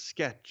little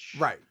sketch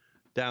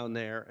down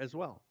there as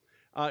well.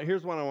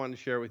 Here's one I wanted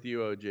to share with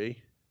you, OG.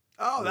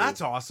 Oh,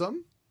 that's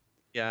awesome.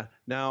 Yeah.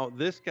 Now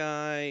this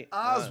guy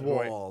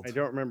Oswald. I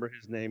don't remember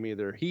his name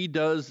either. He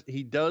does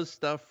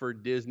stuff for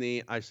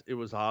Disney. It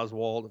was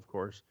Oswald, of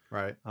course.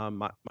 Right.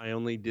 My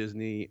only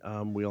Disney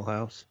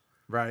wheelhouse.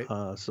 Right.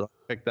 So I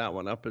picked that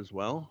one up as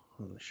well.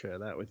 I'm gonna share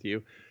that with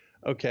you.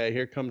 Okay,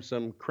 here comes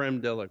some creme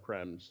de la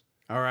cremes.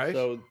 All right.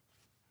 So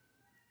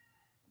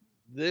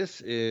this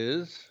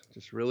is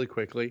just really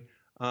quickly.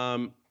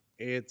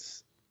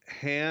 It's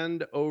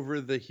Hand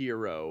Over the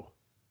Hero.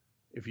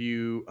 If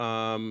you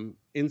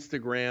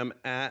Instagram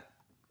at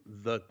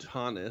the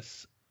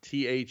Tonus,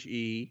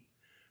 TheTonus,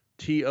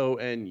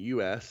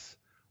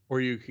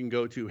 or you can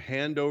go to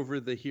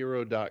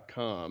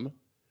handoverthehero.com,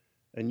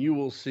 and you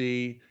will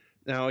see.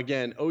 Now,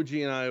 again, OG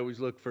and I always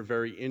look for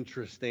very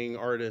interesting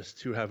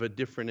artists who have a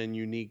different and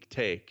unique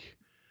take,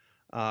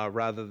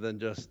 rather than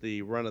just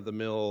the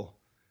run-of-the-mill,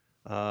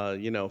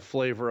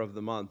 flavor of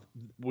the month,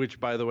 which,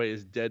 by the way,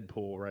 is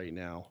Deadpool right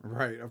now.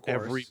 Right, of course.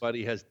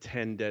 Everybody has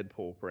 10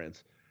 Deadpool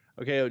prints.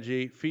 Okay,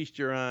 OG, feast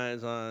your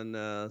eyes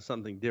on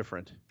something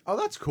different. Oh,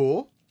 that's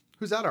cool.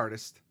 Who's that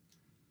artist?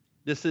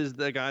 This is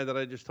the guy that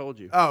I just told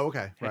you. Oh,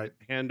 okay, right.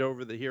 Hand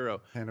Over the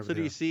Hero. So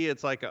do you see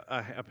it's like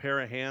a pair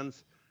of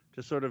hands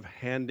just sort of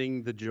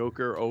handing the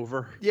Joker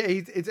over? Yeah,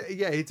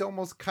 it's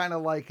almost kind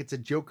of like it's a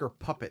Joker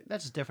puppet.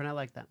 That's different. I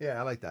like that. Yeah,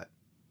 I like that.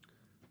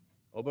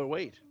 Oh, but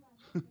wait.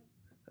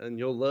 And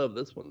you'll love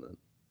this one then.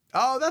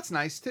 Oh, that's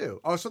nice too.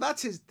 Oh, so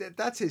that's his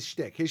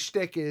shtick. His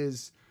shtick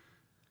is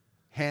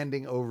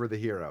handing over the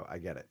hero. I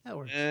get it. That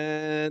works.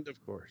 And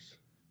of course.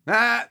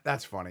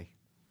 That's funny.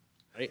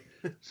 Right.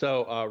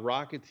 So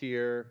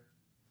Rocketeer,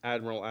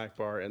 Admiral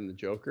Akbar, and the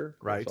Joker.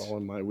 Right. That's all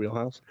in my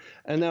wheelhouse.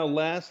 And now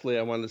lastly,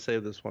 I wanted to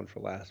save this one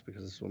for last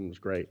because this one was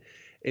great.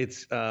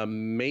 It's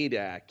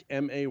Maydak,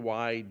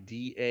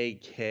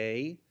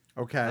 Maydak.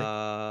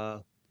 Okay.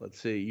 Let's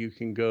see. You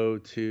can go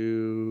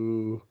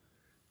to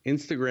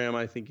Instagram,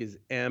 I think is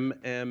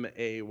MMAYDAK.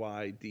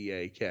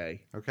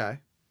 Okay.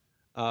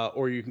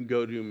 Or you can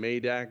go to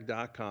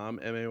Maydak.com,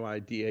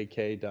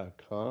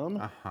 MAYDAK.com.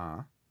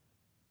 Uh-huh.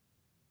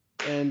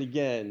 And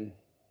again,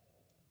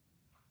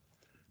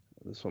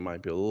 this one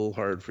might be a little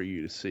hard for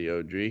you to see,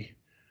 OG.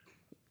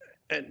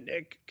 And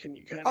Nick, can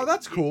you kind of... Oh,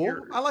 that's cool.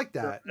 I like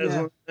that.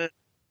 Yeah.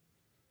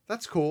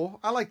 That's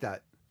cool. I like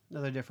that.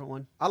 Another different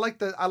one. I like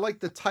the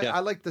type. Yeah. I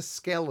like the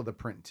scale of the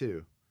print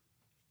too.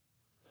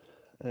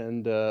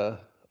 And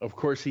of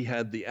course, he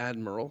had the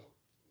Admiral.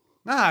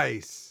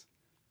 Nice.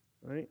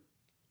 Right.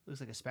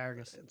 Looks like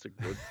asparagus. It's a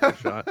good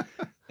shot.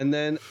 And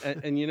then,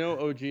 and you know,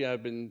 OG,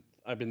 I've been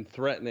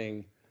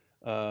threatening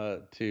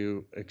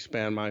to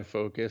expand my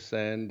focus,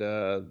 and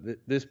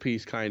this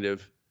piece kind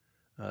of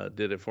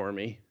did it for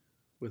me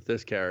with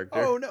this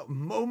character. Oh no,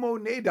 Momo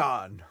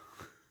Nadon.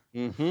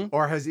 Mm-hmm.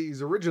 Or as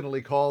he's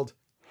originally called,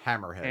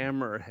 Hammerhead.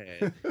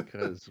 Hammerhead,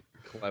 because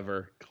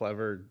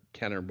clever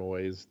Kenner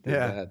boys did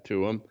that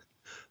to him.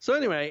 So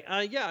anyway,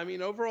 yeah, I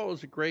mean, overall, it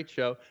was a great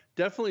show.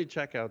 Definitely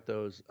check out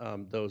those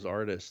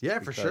artists. Yeah,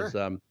 for sure.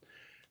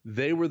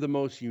 They were the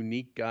most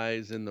unique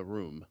guys in the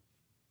room.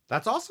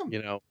 That's awesome.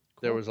 You know,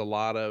 there was a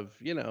lot of,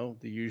 the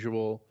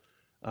usual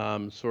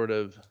sort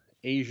of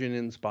Asian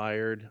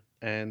inspired,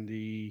 and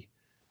the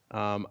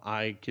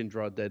I can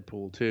draw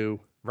Deadpool too.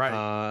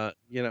 Right.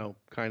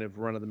 Kind of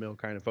run of the mill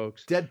kind of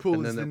folks.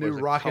 Deadpool is the new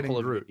Rocket and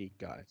Groot. Unique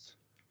guys.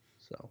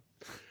 So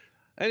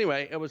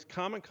anyway, it was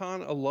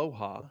Comic-Con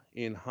Aloha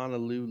in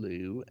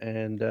Honolulu,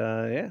 and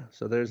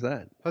so there's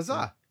that.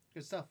 Huzzah!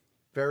 Good stuff.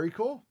 Very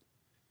cool.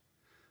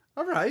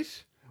 All right.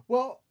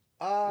 Well,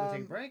 we'll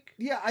take a break.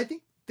 Yeah, I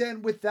think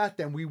then with that,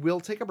 we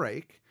will take a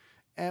break,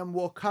 and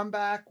we'll come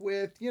back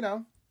with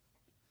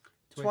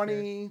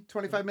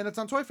 25 minutes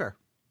on Toy Fair.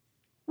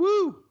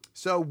 Woo!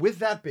 So with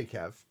that, Big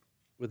Kev.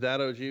 With that,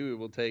 OG, we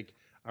will take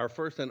our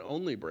first and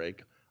only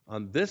break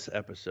on this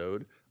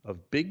episode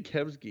of Big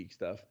Kev's Geek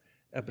Stuff,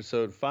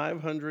 episode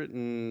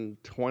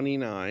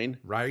 529.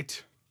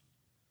 Right.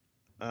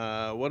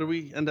 What do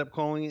we end up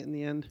calling it in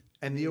the end?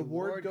 And the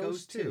award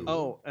goes to...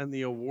 Oh, and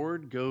the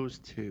award goes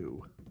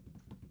to...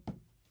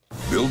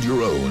 Build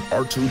your own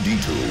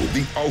R2-D2,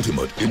 the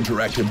ultimate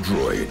interactive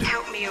droid.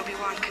 Help me,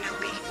 Obi-Wan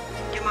Kenobi.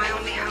 You're my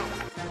only hope.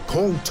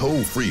 Call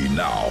toll-free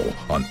now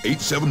on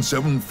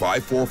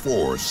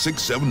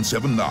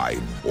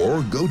 877-544-6779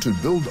 or go to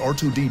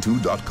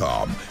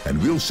buildr2d2.com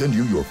and we'll send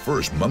you your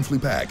first monthly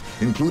pack,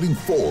 including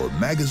 4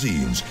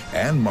 magazines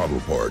and model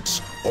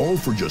parts, all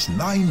for just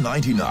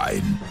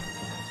 $9.99.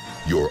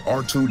 Your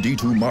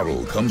R2-D2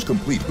 model comes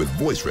complete with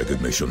voice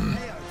recognition,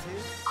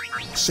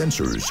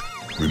 sensors,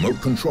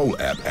 remote control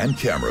app and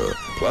camera,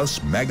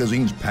 plus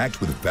magazines packed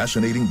with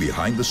fascinating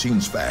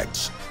behind-the-scenes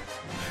facts.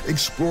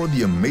 Explore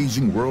the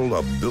amazing world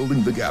of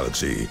building the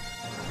galaxy,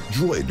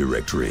 Droid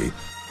Directory,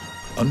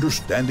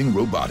 understanding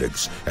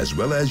robotics, as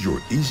well as your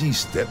easy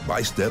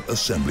step-by-step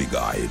assembly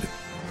guide.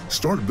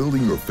 Start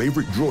building your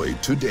favorite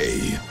droid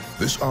today.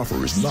 This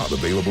offer is not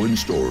available in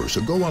stores,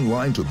 so go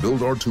online to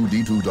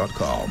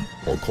buildr2d2.com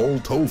or call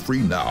toll-free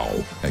now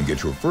and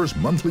get your first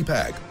monthly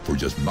pack for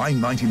just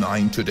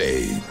 $9.99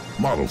 today.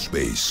 Model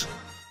Space.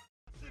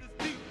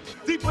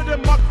 Deeper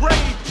than my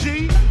grave,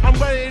 G. I'm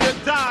ready to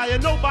die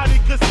and nobody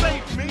can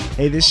save me.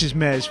 Hey, this is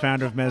Mez,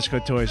 founder of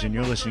Mezco Toys, and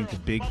you're listening to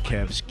Big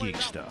Kev's Geek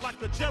Stuff. Like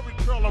the Jerry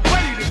curl, I'm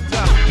ready to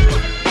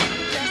die.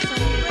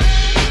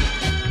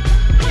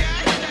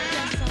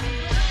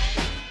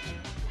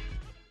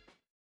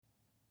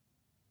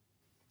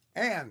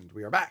 And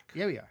we are back.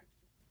 Yeah, we are.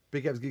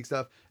 Big Kev's Geek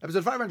Stuff,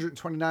 episode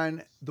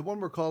 529, the one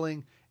we're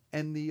calling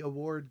And the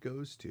Award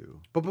Goes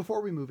To. But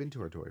before we move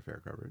into our Toy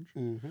Fair coverage,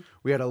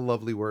 we had a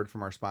lovely word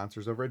from our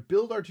sponsors over at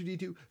Build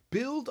R2D2,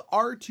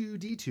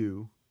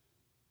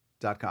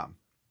 buildr2d2.com.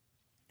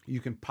 You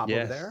can pop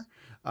over there.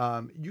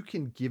 You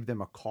can give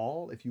them a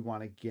call if you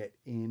want to get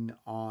in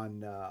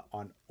on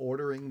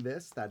ordering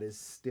this. That is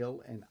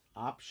still an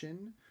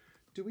option.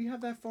 Do we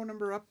have that phone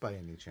number up by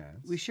any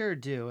chance? We sure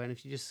do. And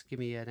if you just give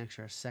me an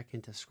extra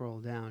second to scroll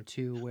down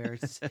to where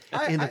it's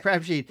in the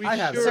prep sheet. I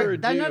have So,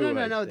 it.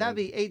 no. That'd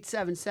be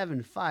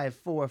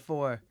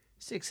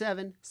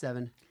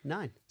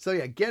 877-544-6779. So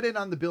yeah, get in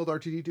on the Build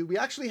R2D2. We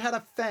actually had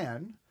a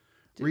fan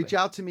reach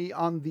out to me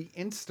on the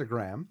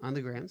Instagram. On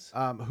the grams.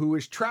 Who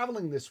is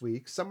traveling this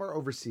week, somewhere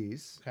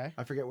overseas. Okay.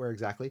 I forget where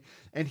exactly.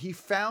 And he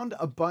found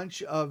a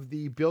bunch of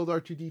the Build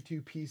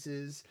R2D2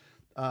 pieces,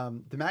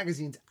 the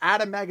magazines,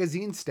 at a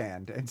magazine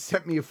stand and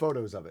sent me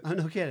photos of it. Oh,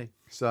 no kidding.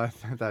 So I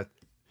thought that.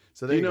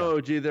 So there you know, go.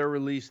 OG, they're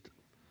released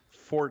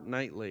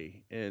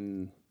fortnightly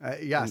in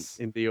yes,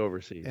 in the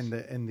overseas,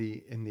 in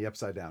the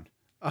upside down.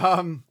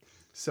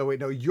 So wait,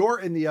 no, you're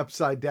in the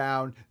upside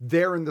down.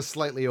 They're in the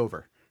slightly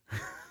over.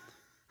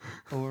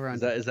 Over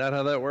is that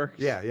how that works?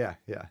 Yeah.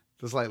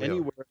 The slightly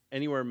over.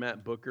 Anywhere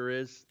Matt Booker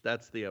is,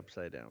 that's the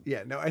upside down.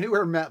 Yeah, no,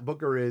 anywhere Matt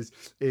Booker is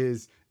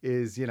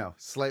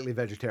slightly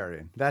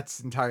vegetarian.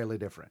 That's entirely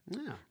different.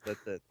 Yeah.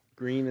 That's it.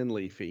 Green and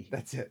leafy.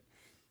 That's it.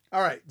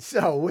 All right.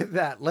 So with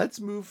that, let's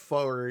move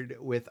forward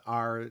with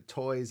our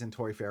toys and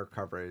Toy Fair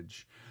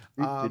coverage.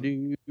 I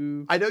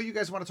know you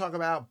guys want to talk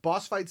about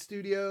Boss Fight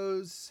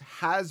Studios,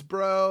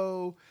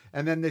 Hasbro,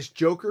 and then this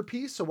Joker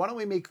piece. So why don't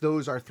we make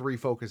those our three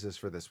focuses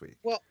for this week?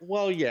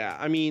 Well, yeah.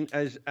 I mean,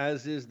 as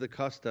is the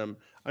custom.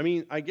 I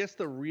mean, I guess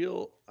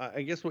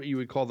what you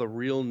would call the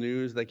real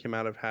news that came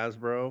out of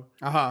Hasbro,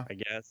 I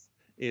guess,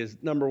 is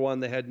number one,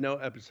 they had no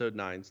episode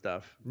 9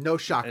 stuff. No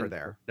shocker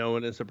there. No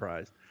one is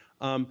surprised.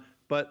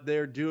 But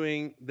they're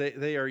doing.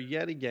 They are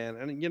yet again,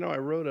 and I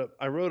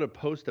wrote a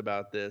post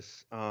about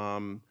this.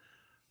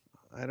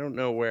 I don't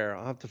know where.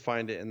 I'll have to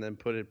find it and then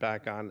put it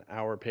back on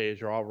our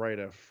page, or I'll write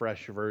a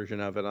fresh version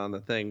of it on the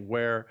thing.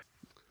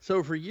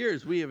 So for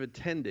years we have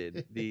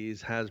attended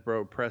these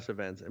Hasbro press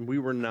events, and we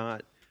were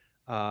not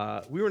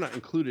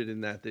included in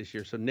that this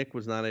year. So Nick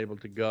was not able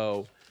to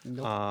go,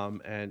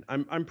 and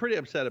I'm pretty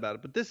upset about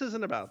it. But this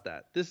isn't about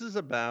that. This is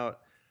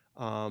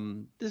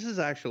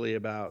actually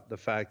about the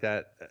fact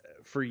that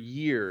for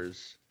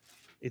years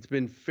it's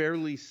been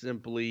fairly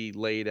simply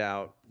laid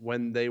out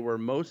when they were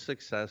most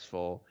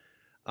successful.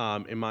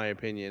 In my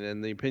opinion,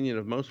 and the opinion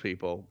of most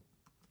people,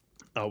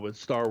 with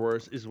Star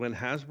Wars, is when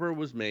Hasbro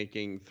was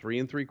making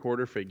 3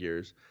 3/4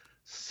 figures,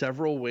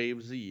 several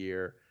waves a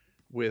year,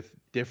 with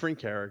different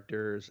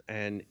characters,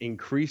 and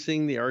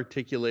increasing the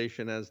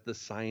articulation as the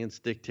science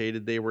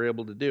dictated they were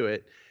able to do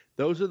it.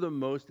 Those are the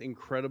most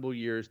incredible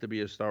years to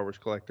be a Star Wars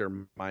collector,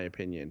 in my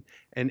opinion.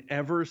 And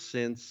ever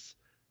since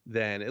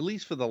then, at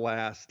least for the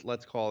last,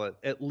 let's call it,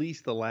 at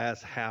least the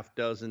last half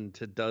dozen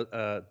to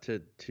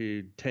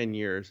 10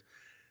 years,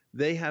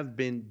 they have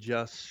been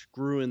just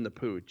screwing the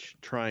pooch,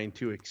 trying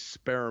to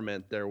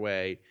experiment their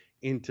way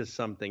into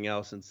something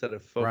else instead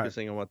of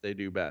focusing on what they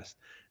do best.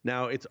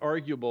 Now, it's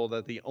arguable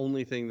that the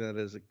only thing that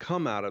has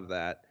come out of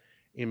that,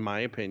 in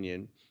my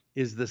opinion,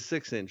 is the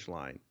 6-inch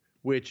line,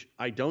 which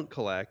I don't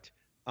collect.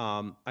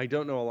 I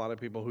don't know a lot of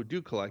people who do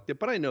collect it,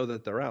 but I know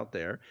that they're out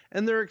there,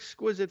 and they're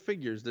exquisite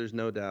figures. There's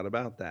no doubt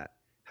about that.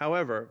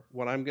 However,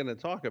 what I'm going to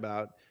talk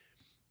about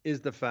is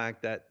the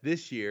fact that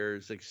this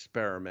year's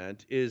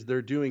experiment is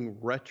they're doing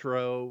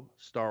retro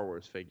Star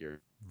Wars figures.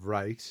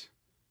 Right.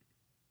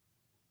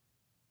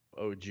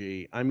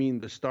 OG. I mean,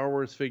 the Star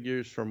Wars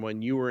figures from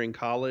when you were in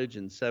college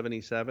in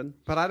 77.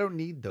 But I don't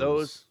need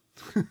those.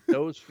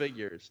 Those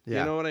figures.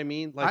 Yeah. You know what I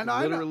mean? Like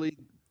literally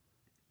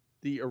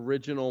the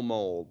original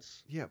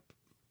molds. Yep.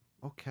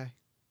 Okay.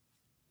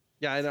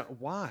 Yeah, I know.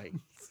 Why?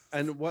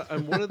 And what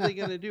are they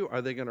going to do?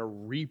 Are they going to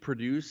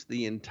reproduce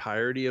the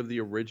entirety of the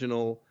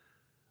original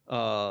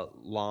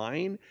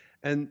line?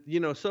 And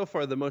so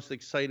far the most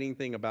exciting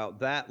thing about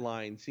that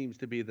line seems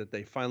to be that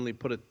they finally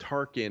put a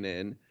Tarkin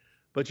in,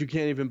 but you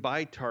can't even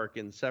buy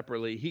Tarkin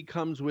separately. He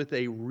comes with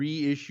a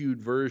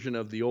reissued version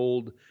of the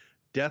old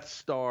Death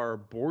Star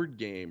board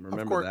game.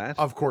 Remember that?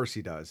 Of course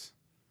he does.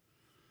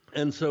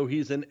 And so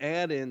he's an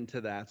add-in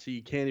to that, so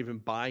you can't even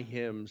buy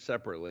him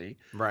separately.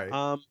 Right.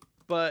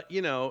 But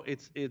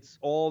it's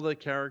all the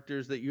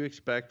characters that you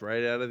expect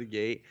right out of the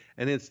gate,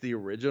 and it's the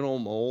original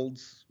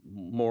molds,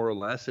 more or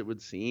less, it would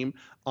seem,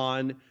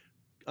 on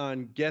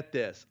get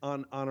this,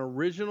 on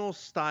original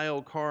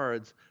style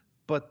cards,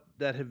 but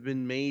that have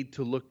been made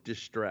to look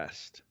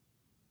distressed.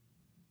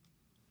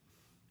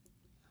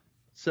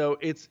 So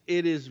it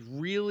is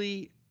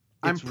really.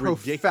 I'm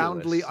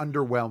profoundly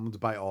underwhelmed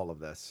by all of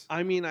this.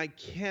 I mean, I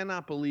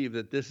cannot believe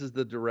that this is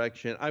the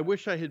direction. I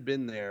wish I had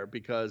been there,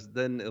 because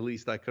then at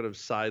least I could have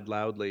sighed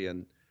loudly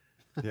and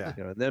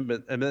then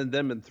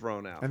been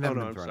thrown out. And then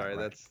I'm sorry.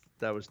 Right.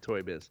 That was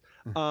Toy Biz.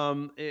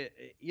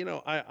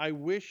 I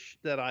wish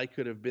that I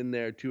could have been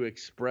there to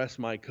express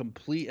my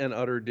complete and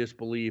utter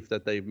disbelief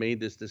that they've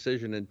made this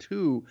decision, and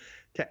two,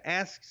 to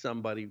ask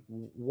somebody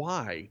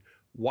why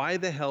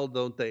the hell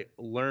don't they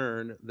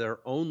learn their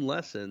own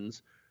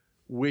lessons,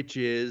 which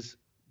is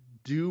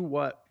do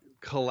what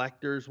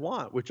collectors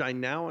want, which I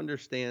now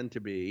understand to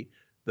be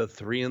the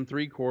 3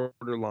 3/4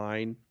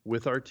 line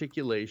with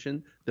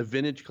articulation, the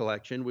vintage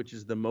collection, which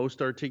is the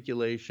most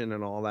articulation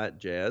and all that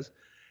jazz,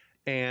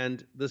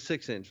 and the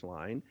 6-inch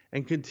line,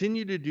 and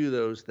continue to do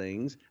those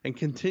things, and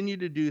continue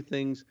to do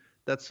things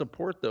that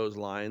support those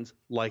lines,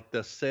 like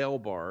the sail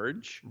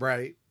barge,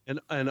 right, and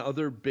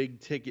other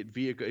big ticket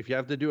vehicle. If you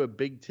have to do a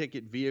big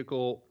ticket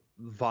vehicle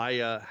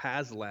via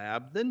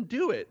HasLab, then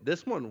do it.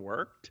 This one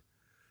worked,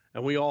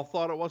 and we all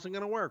thought it wasn't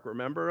going to work.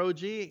 Remember,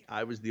 OG?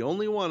 I was the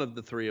only one of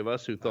the three of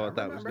us who thought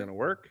that was going to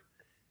work,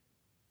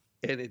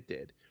 and it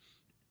did.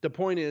 The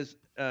point is,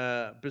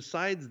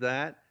 besides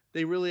that,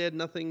 they really had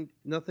nothing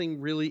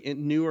really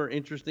new or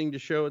interesting to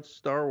show at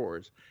Star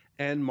Wars.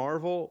 And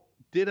Marvel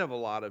did have a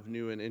lot of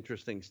new and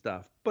interesting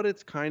stuff, but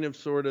it's kind of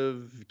sort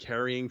of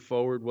carrying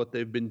forward what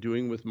they've been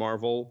doing with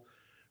Marvel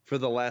for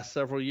the last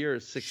several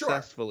years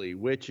successfully,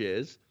 which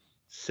is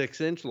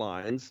 6-inch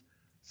lines,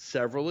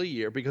 several a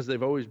year, because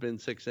they've always been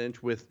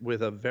 6-inch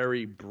with a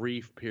very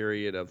brief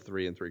period of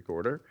 3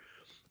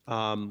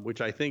 3/4,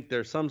 which I think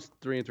there's some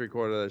 3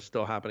 3/4 that's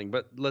still happening.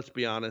 But let's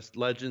be honest,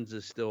 Legends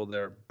is still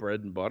their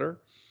bread and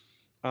butter.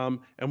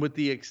 And with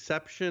the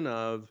exception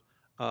of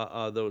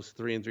those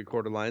 3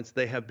 3/4 lines,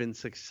 they have been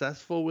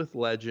successful with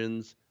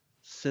Legends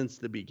since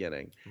the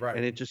beginning. Right.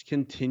 And it just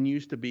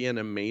continues to be an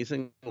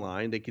amazing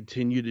line. They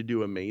continue to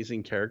do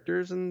amazing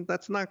characters, and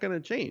that's not going to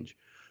change.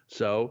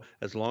 So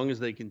as long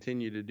as they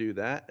continue to do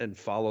that and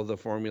follow the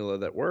formula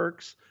that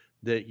works,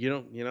 that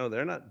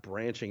they're not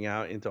branching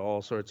out into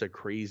all sorts of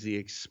crazy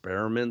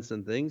experiments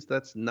and things.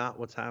 That's not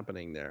what's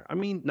happening there. I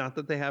mean, not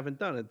that they haven't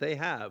done it. They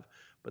have,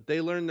 but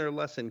they learned their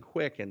lesson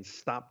quick and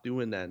stopped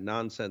doing that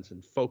nonsense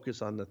and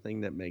focus on the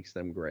thing that makes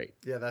them great.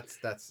 Yeah,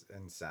 that's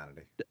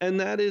insanity. And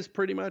that is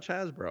pretty much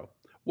Hasbro.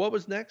 What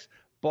was next?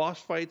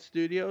 Boss Fight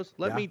Studios.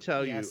 Let me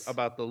tell you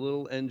about the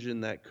little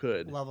engine that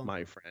could,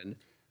 my friend.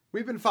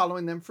 We've been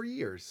following them for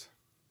years.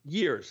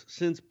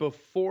 Since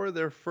before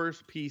their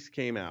first piece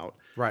came out.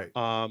 Right.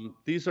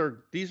 These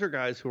are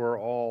guys who are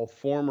all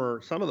some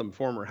of them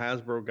former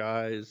Hasbro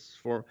guys.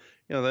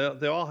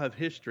 They all have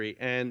history.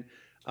 And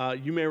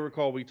you may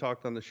recall we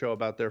talked on the show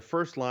about their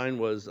first line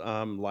was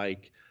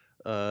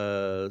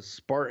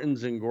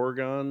Spartans and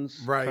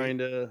Gorgons,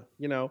 kind of,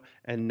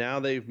 and now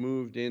they've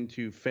moved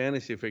into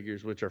fantasy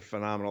figures, which are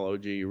phenomenal.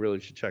 OG, you really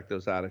should check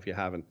those out if you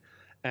haven't.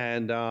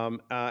 And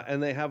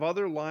they have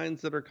other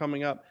lines that are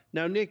coming up.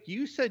 Now, Nick,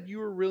 you said you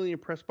were really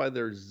impressed by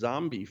their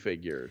zombie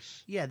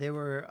figures. Yeah, they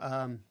were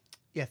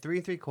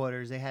 3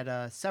 3/4. They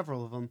had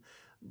several of them,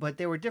 but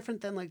they were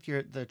different than like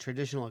the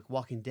traditional like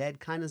Walking Dead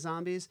kind of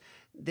zombies.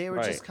 They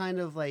were just kind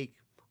of like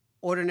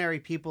ordinary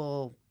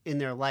people in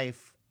their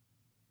life,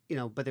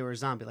 but they were a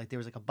zombie. Like there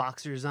was like a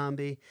boxer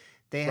zombie.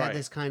 They had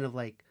this kind of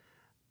like,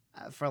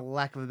 for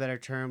lack of a better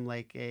term,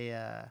 like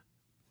a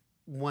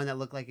one that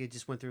looked like it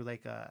just went through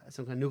like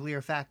some kind of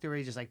nuclear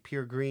factory, just like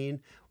pure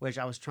green, which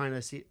I was trying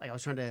to see. Like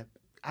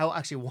I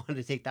actually wanted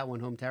to take that one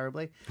home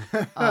terribly.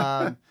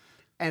 And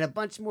a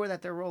bunch more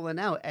that they're rolling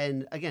out.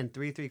 And again,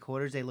 3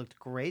 3/4, they looked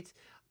great.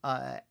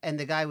 And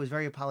the guy was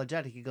very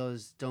apologetic. He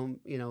goes,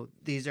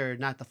 these are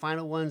not the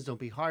final ones. Don't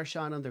be harsh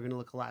on them. They're going to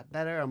look a lot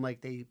better. I'm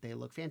like, they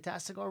look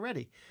fantastic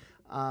already.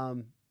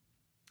 And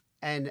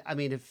I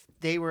mean, if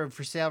they were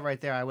for sale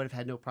right there, I would have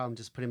had no problem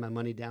just putting my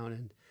money down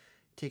and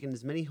taking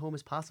as many home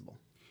as possible.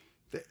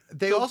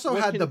 They also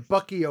had the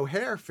Bucky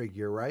O'Hare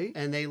figure, right?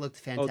 And they looked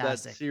fantastic. Oh,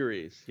 that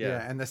series.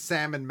 Yeah. And the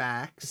Sam and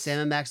Max. Sam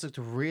and Max looked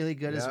really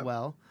good as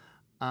well.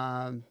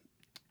 I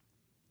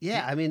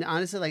mean,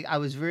 honestly, like I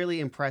was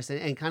really impressed,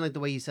 and kind of like the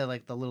way you said,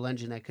 like the little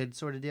engine that could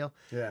sort of deal.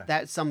 Yeah.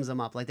 That sums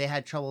them up. Like they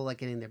had trouble like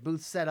getting their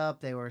booths set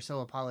up. They were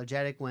so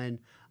apologetic when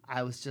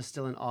I was just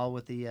still in awe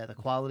with the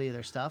quality of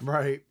their stuff.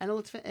 Right. And it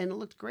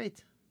looked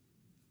great.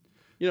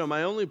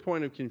 My only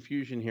point of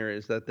confusion here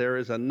is that there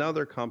is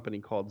another company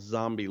called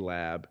Zombie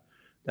Lab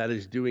that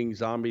is doing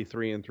Zombie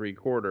 3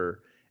 3/4,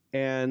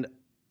 and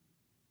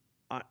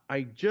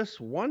I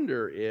just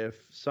wonder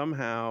if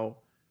somehow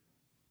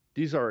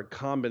these are a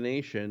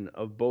combination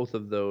of both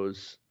of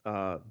those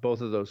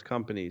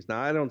companies.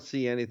 Now I don't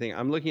see anything.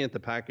 I'm looking at the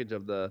package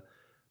of the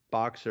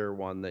boxer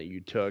one that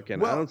you took,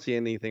 and I don't see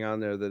anything on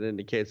there that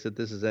indicates that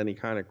this is any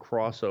kind of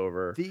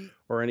crossover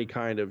or any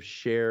kind of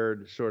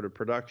shared sort of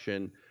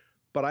production.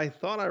 But I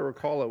thought I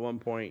recall at one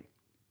point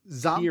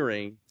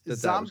hearing that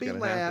Zombie that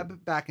was Lab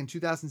happen. back in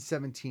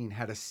 2017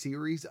 had a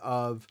series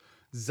of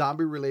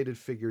zombie-related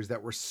figures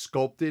that were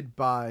sculpted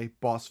by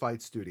Boss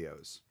Fight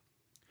Studios.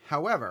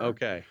 However,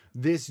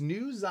 this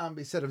new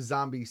set of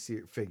zombie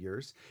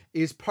figures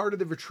is part of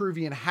the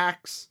Vitruvian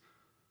Hacks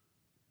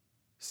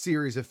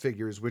series of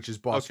figures, which is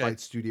Boss Fight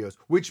Studios,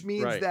 which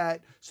means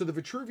that, so the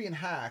Vitruvian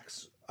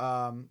Hacks,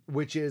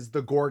 which is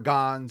the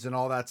Gorgons and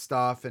all that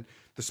stuff, and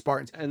the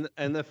Spartans.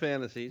 And the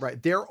fantasies.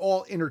 Right. They're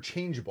all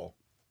interchangeable.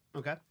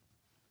 Okay.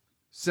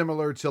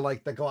 Similar to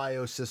like the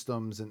Glyos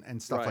systems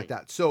and stuff like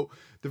that. So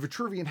the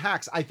Vitruvian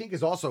Hacks, I think,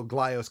 is also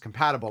Glyos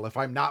compatible, if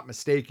I'm not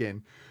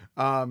mistaken.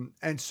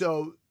 And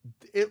so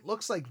it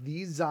looks like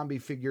these zombie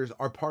figures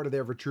are part of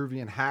their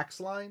Vitruvian Hacks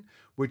line,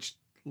 which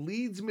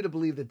leads me to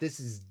believe that this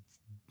is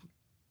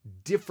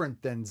different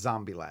than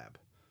Zombie Lab.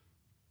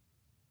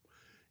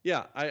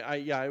 Yeah,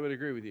 I would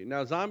agree with you.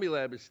 Now, Zombie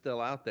Lab is still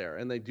out there,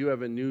 and they do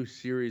have a new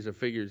series of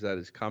figures that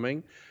is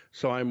coming.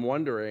 So I'm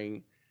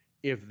wondering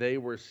if they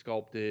were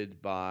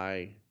sculpted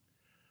by,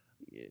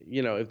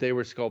 if they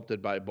were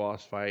sculpted by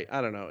Boss Fight.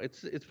 I don't know.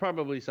 It's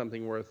probably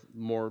something worth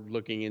more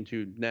looking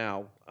into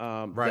now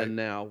than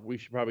now. We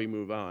should probably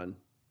move on.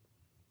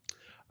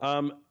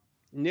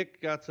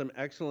 Nick got some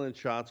excellent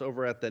shots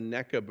over at the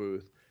NECA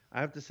booth. I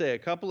have to say, a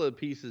couple of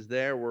pieces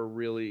there were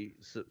really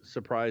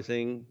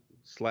surprising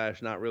 /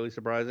 not really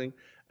surprising.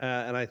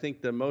 And I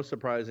think the most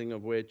surprising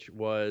of which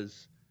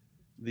was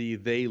the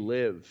They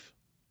Live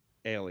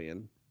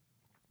alien.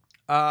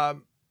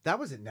 That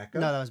wasn't NECA.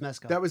 No, that was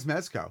Mezco. That was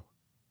Mezco.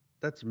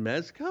 That's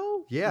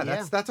Mezco? Yeah,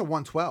 that's a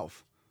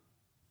 112.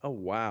 Oh,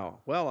 wow.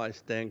 Well, I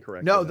stand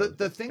corrected. No,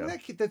 the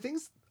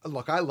things,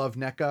 look, I love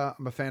NECA.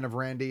 I'm a fan of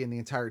Randy and the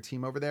entire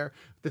team over there.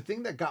 The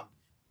thing that got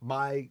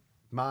my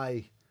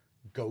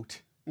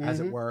goat, as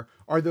it were,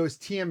 are those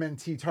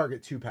TMNT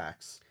Target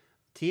 2-packs.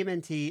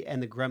 TMNT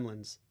and the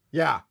Gremlins.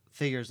 Yeah.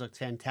 Figures look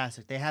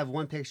fantastic. They have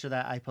one picture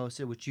that I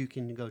posted, which you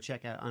can go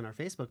check out on our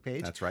Facebook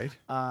page. That's right.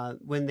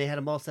 When they had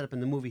them all set up in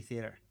the movie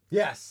theater.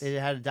 Yes. They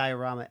had a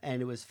diorama,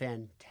 and it was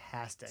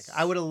fantastic.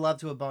 I would have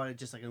loved to have bought it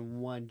just like in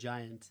one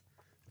giant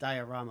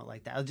diorama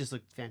like that. It just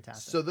looked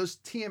fantastic. So those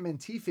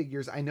TMNT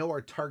figures I know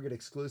are Target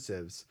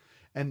exclusives,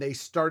 and they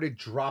started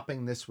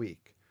dropping this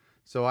week.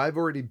 So I've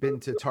already been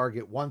to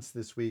Target once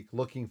this week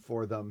looking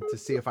for them to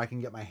see if I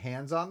can get my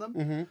hands on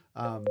them.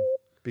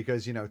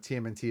 Because,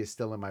 TMNT is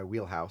still in my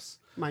wheelhouse.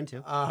 Mine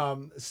too.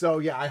 So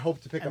yeah, I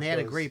hope to pick up And they had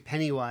a great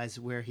Pennywise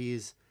where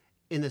he's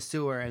in the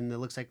sewer and it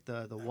looks like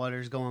the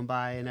water's going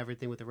by and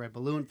everything with the red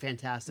balloon.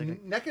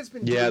 Fantastic. NECA's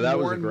been doing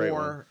more and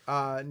more.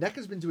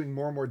 NECA's been doing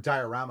more and more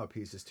diorama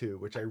pieces too,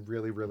 which I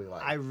really, really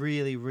like. I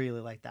really, really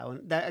like that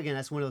one.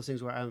 That's one of those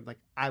things where I'm like,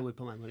 I would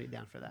put my money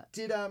down for that.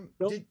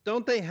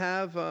 Don't they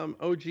have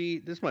OG?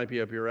 This might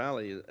be up your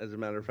alley, as a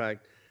matter of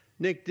fact.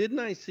 Nick, didn't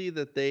I see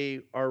that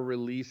they are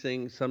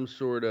releasing some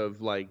sort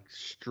of like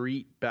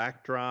street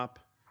backdrop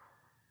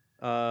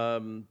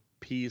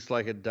piece,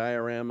 like a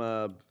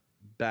diorama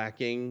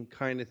backing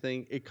kind of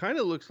thing? It kind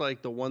of looks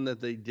like the one that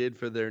they did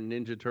for their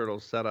Ninja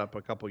Turtles setup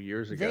a couple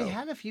years ago. They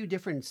had a few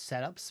different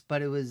setups,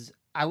 but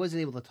I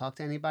wasn't able to talk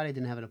to anybody. I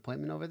didn't have an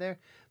appointment over there,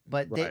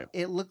 but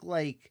it looked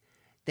like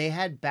they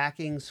had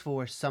backings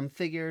for some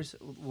figures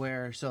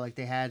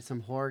they had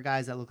some horror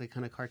guys that look like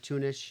kind of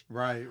cartoonish.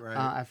 Right.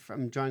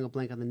 I'm drawing a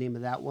blank on the name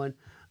of that one.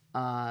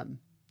 I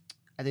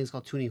think it's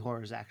called Toonie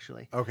Horrors,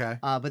 actually. Okay.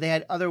 But they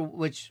had other,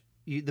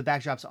 the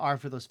backdrops are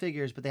for those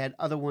figures, but they had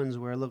other ones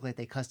where it looked like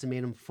they custom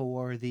made them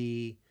for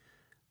the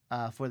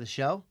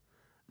show.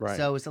 Right.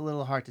 So it's a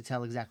little hard to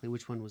tell exactly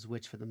which one was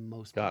which for the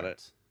most part. Got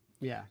it.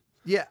 Yeah.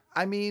 Yeah.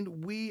 I mean,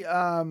 we've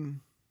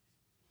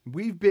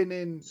been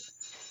in.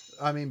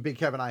 Big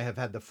Kev and I have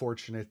had the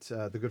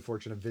good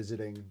fortune of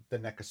visiting the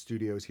NECA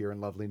studios here in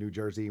lovely New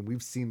Jersey, and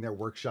we've seen their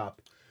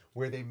workshop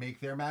where they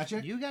make their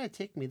magic. You got to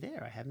take me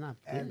there. I have not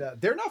been.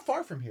 And they're not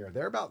far from here.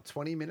 They're about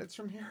 20 minutes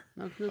from here.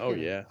 Oh,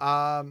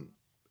 yeah.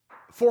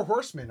 Four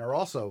Horsemen are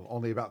also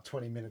only about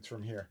 20 minutes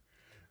from here.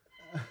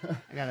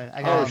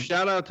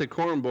 Shout out to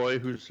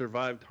Cornboy, who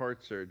survived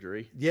heart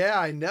surgery. Yeah,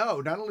 I know.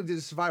 Not only did he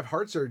survive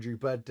heart surgery,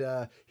 but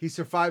he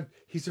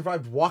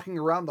survived walking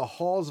around the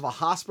halls of a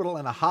hospital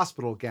in a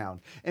hospital gown.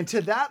 And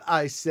to that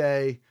I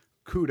say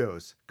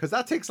kudos, because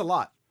that takes a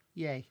lot.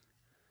 Yay.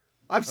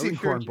 I've seen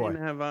Cornboy. He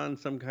didn't have on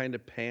some kind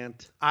of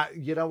pant.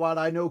 You know what?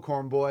 I know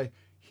Cornboy.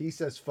 He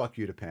says "fuck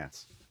you" to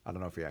pants. I don't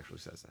know if he actually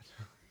says that.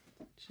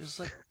 Just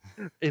like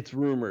it's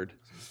rumored.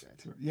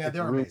 Yeah,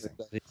 they're amazing.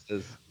 He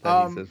says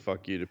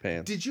 "fuck you" to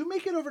pants. Did you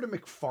make it over to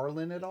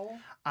McFarlane at all?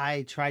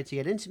 I tried to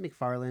get into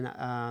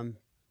McFarlane.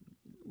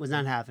 Was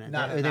not having it.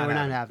 They were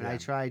not having it. I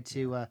tried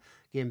to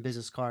get him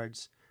business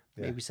cards.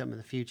 Maybe something in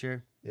the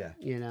future. Yeah.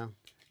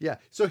 Yeah.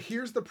 So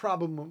here's the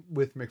problem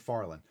with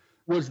McFarlane.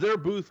 Was their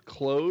booth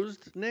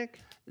closed,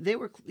 Nick? They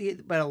were,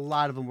 but a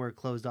lot of them were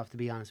closed off. To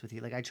be honest with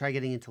you, like I tried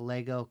getting into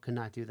Lego, could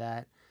not do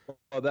that.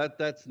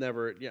 that's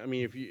never. Yeah, I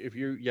mean, if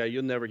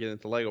you'll never get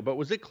into Lego. But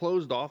was it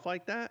closed off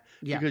like that?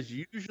 Yeah. Because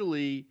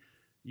usually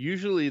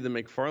the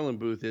McFarlane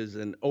booth is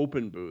an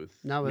open booth.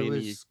 No, it meaning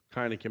was you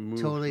kind of can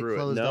move totally through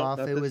closed it. No, off.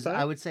 not It this was. time?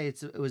 I would say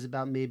it was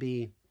about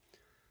maybe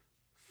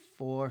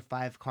 4 or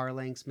 5 car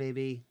lengths,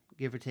 maybe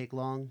give or take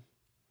long.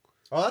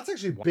 Oh, that's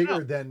actually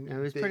bigger than It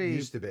was it pretty.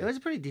 used to be. It was a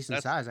pretty decent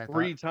That's size. I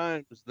 3 thought.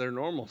 times their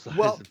normal size.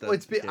 Well, if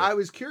that's the case. I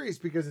was curious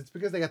because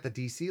they got the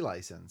DC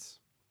license,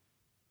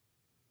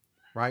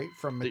 right,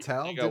 from They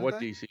Mattel. got didn't what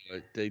they? DC?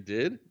 They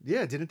did?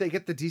 Yeah, didn't they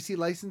get the DC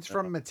license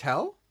from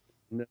Mattel?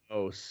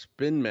 No,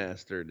 Spin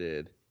Master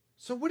did.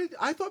 So what did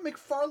I thought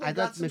McFarlane? I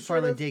got thought some McFarlane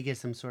sort of, did get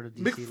some sort of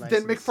DC license.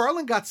 Then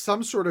McFarlane got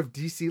some sort of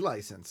DC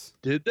license.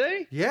 Did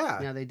they? Yeah.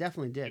 Yeah, they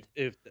definitely did.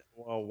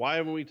 Well, why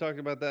haven't we talked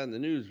about that in the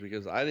news?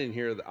 Because I didn't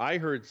hear that. I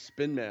heard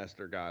Spin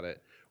Master got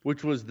it,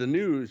 which was the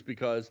news.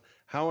 Because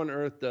how on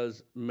earth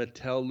does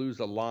Mattel lose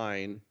a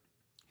line?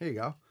 Here you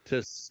go.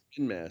 To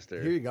Spin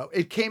Master. Here you go.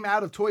 It came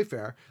out of Toy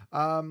Fair.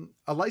 A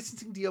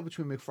licensing deal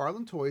between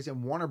McFarlane Toys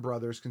and Warner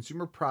Brothers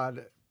Consumer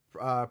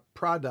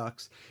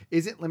Products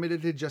isn't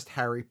limited to just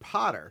Harry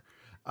Potter.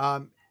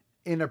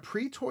 In a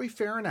pre-Toy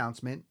Fair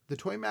announcement, the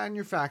toy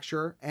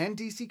manufacturer and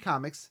DC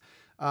Comics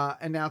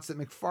announced that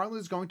McFarlane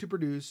is going to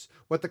produce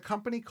what the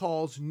company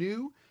calls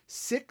new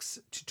 6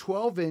 to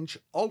 12-inch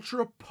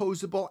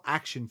ultra-posable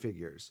action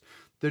figures.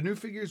 The new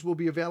figures will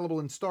be available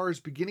in stores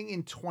beginning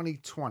in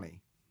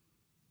 2020.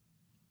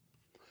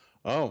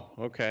 Oh,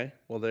 okay.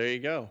 Well, there you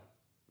go.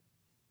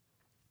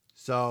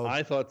 So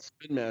I thought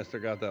Spin Master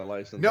got that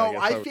license. No,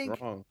 I was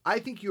wrong. I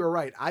think you are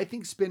right. I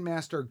think Spin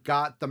Master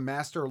got the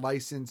master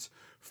license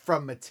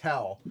from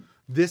Mattel.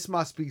 This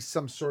must be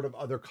some sort of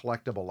other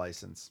collectible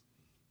license.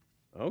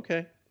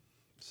 Okay.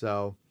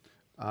 So,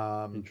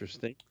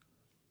 interesting.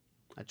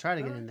 I try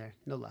to get in there.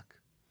 No luck.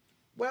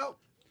 Well,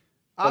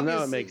 Well,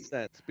 now it makes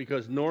sense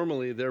because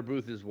normally their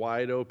booth is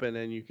wide open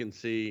and you can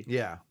see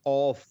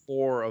all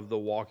 4 of the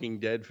Walking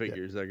Dead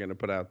figures they're going to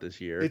put out this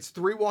year. It's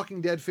 3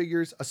 Walking Dead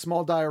figures, a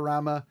small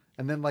diorama,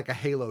 and then like a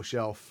Halo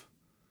shelf.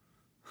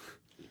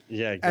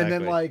 Yeah, exactly. And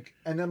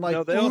then like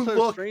no, they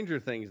also have Stranger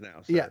Things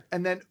now. Sir. Yeah,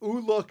 and then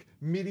look,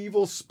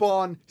 Medieval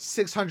Spawn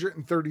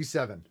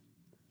 637.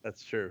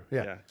 That's true.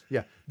 Yeah.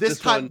 This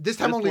time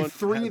only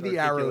 3 of the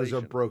arrows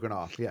are broken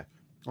off. Yeah.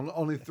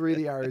 Only 3 of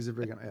the arrows are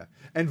broken off. Yeah.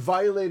 And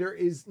Violator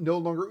is no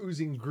longer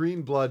oozing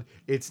green blood.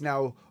 It's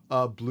now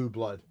blue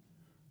blood.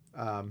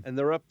 And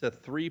they're up to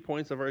 3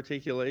 points of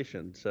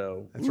articulation.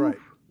 So that's right.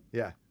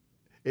 Yeah.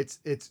 It's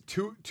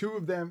two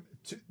of them.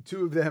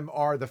 Two of them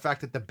are the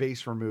fact that the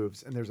base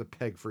removes and there's a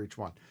peg for each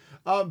one.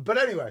 But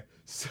anyway,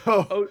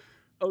 so.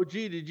 Oh,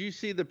 gee, did you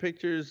see the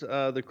pictures,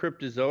 the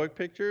Cryptozoic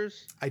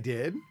pictures? I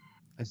did.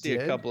 I see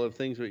a couple of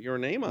things with your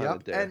name on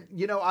it there. And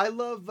I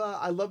love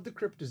the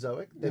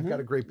Cryptozoic. They've got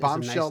a great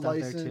Bombshell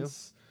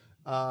license.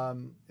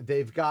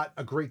 They've got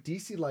a great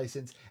DC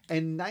license,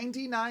 and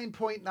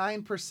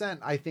 99.9%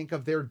 I think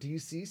of their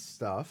DC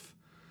stuff,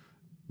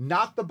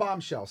 not the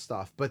Bombshell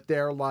stuff, but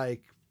their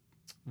like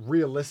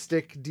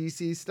realistic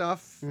DC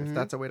stuff, if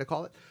that's a way to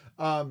call it,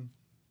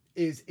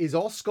 is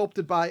all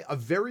sculpted by a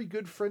very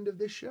good friend of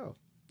this show.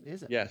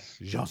 Is it? Yes.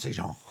 Jean St.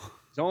 Jean.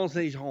 Jean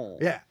St. Jean.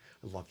 Yeah.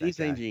 I love that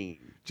guy.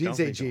 Jean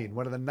St. Jean,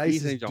 one of the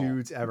nicest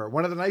dudes ever.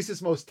 One of the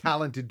nicest, most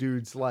talented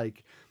dudes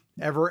like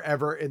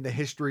ever in the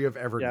history of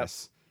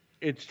everness.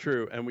 Yep. It's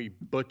true, and we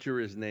butcher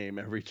his name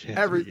every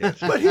chance we get.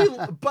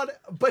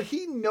 But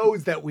he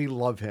knows that we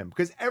love him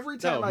because every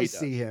time I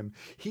see him,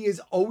 he is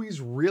always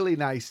really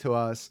nice to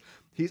us.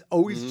 He's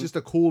always just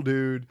a cool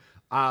dude.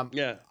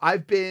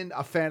 I've been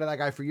a fan of that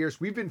guy for years.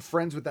 We've been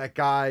friends with that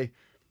guy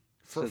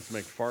since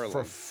McFarlane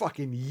for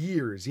fucking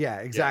years. Yeah,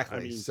 exactly.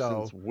 Yeah, I mean,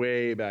 so since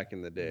way back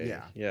in the day.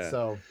 Yeah.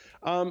 So,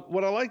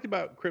 what I like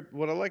about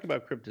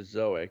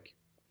Cryptozoic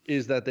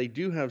is that they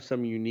do have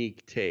some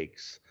unique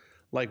takes.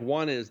 Like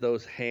one is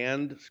those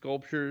hand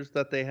sculptures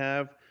that they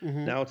have.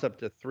 Now it's up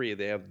to 3.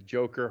 They have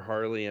Joker,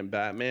 Harley, and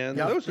Batman.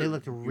 Yep, Those they are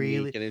look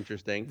really and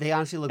interesting. They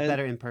honestly look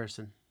better in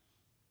person.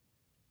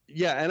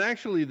 Yeah, and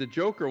actually the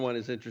Joker one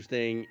is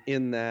interesting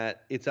in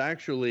that it's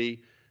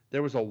actually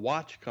there was a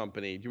watch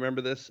company. Do you remember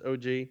this,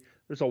 OG?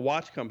 There's a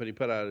watch company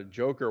put out a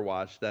Joker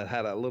watch that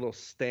had a little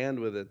stand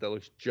with it that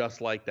looks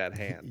just like that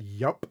hand.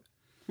 Yup.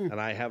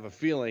 And I have a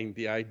feeling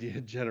the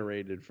idea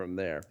generated from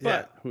there.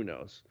 But who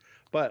knows?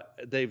 But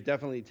they've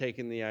definitely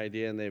taken the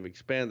idea and they've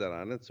expanded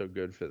on it, so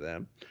good for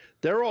them.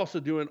 They're also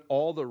doing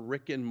all the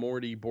Rick and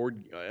Morty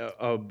board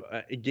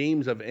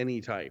games of any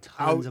type.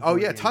 Tons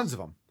of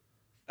them.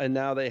 And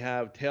now they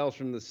have Tales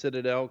from the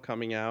Citadel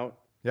coming out.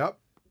 Yep.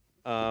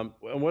 And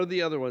what are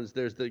the other ones?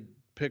 There's the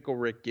Pickle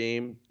Rick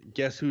game.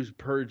 Guess Who's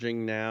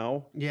Purging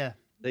Now? Yeah.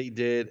 They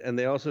did. And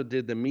they also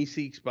did the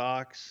Meeseeks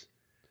box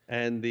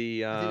and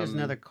the... I think there's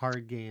another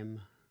card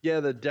game. Yeah,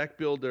 the deck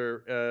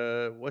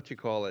builder, what you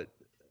call it?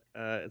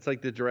 It's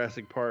like the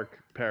Jurassic Park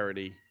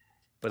parody.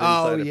 But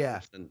inside a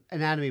person.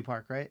 Anatomy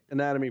Park, right?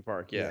 Anatomy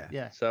Park,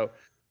 yeah. So,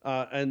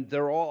 and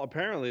they're all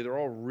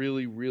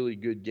really, really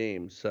good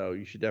games. So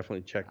you should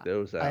definitely check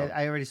those out.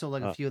 I already sold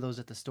like a few of those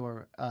at the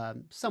store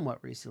somewhat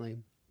recently.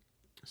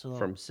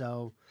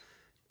 So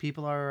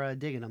people are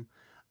digging them.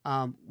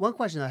 One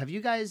question though: have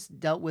you guys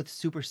dealt with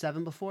Super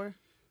 7 before?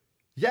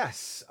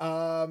 Yes.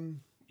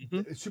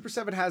 Super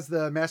 7 has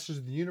the Masters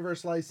of the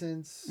Universe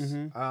license,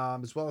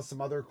 as well as some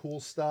other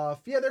cool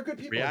stuff. Yeah, they're good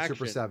people at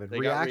Super 7. They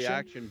got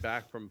Reaction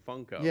back from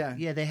Funko.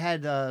 Yeah, they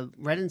had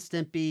Ren and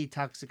Stimpy,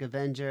 Toxic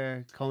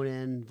Avenger,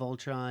 Conan,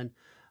 Voltron.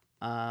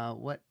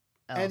 What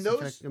else? And I feel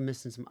those, like I'm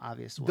missing some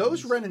obvious ones.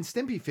 Those Ren and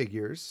Stimpy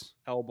figures,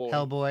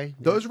 Hellboy.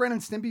 Those Ren and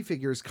Stimpy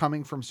figures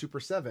coming from Super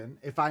 7,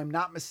 if I'm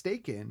not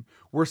mistaken,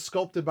 were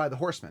sculpted by the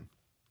Horsemen.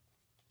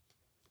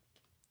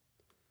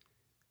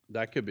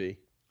 That could be.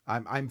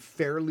 I'm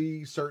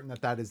fairly certain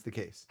that is the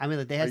case. I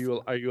mean, they have.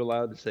 Are you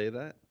allowed to say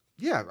that?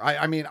 Yeah,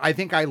 I mean, I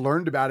think I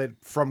learned about it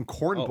from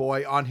Corn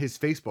Boy on his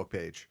Facebook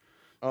page.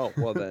 Oh,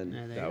 well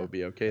then that would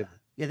be okay.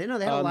 Yeah, they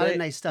had a lot of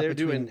nice stuff. They're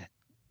doing.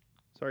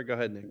 Sorry, go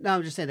ahead, Nick. No,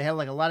 I'm just saying they had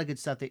like a lot of good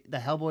stuff. The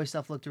Hellboy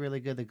stuff looked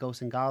really good. The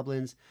Ghosts and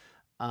Goblins,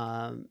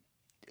 Planet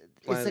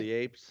of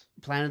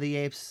the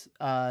Apes,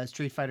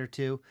 Street Fighter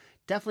 2.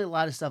 Definitely a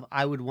lot of stuff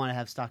I would want to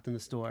have stocked in the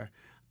store.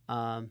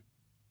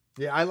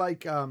 Yeah, I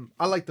like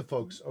the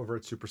folks over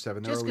at Super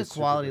 7. They're just good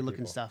quality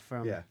looking stuff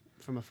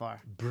from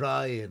afar.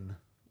 Brian,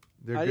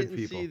 they're I good didn't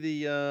people.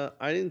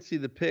 I didn't see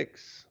the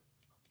pics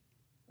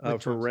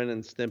for Ren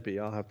and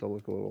Stimpy. I'll have to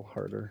look a little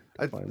harder.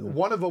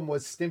 One of them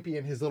was Stimpy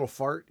and his little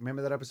fart.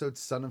 Remember that episode,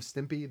 Son of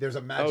Stimpy? There's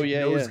a magic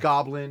nose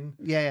goblin.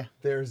 Yeah.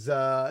 There's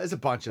a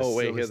bunch of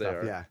silly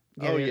stuff. Yeah.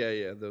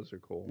 Those are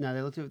cool.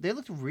 No, they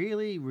looked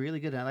really, really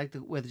good. I like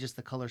the way just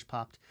the colors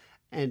popped.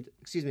 And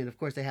and of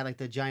course they had like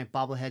the giant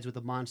bobbleheads with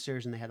the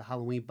monsters, and they had the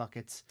Halloween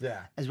buckets.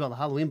 Yeah. As well, the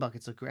Halloween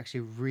buckets look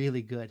actually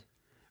really good.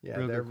 Yeah,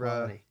 real good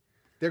quality.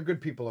 They're good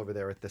people over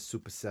there at the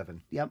Super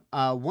 7. Yep.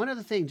 One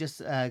other thing,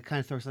 just kind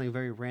of throw something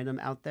very random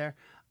out there.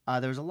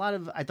 There was a lot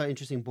of, I thought,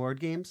 interesting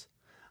board games.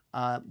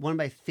 One of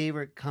my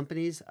favorite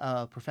companies,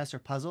 Professor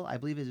Puzzle, I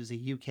believe it was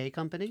a UK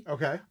company.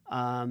 Okay.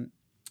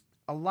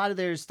 A lot of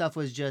their stuff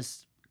was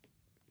just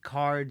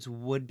cards,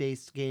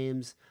 wood-based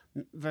games,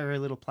 very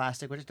little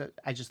plastic, which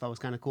I just thought was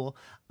kind of cool.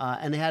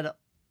 And they had,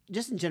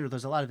 just in general,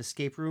 there's a lot of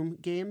escape room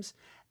games.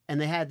 And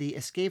they had the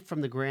Escape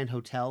from the Grand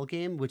Hotel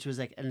game, which was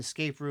like an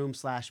escape room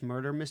 /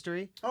 murder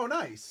mystery. Oh,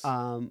 nice.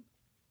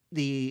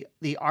 The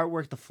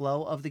artwork, the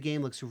flow of the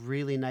game looks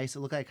really nice. It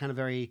looked like kind of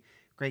very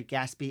Great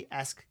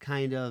Gatsby-esque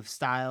kind of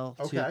style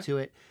to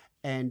it.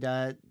 And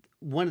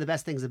one of the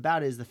best things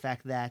about it is the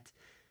fact that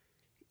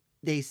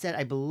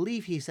I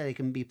believe he said it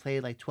can be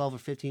played like 12 or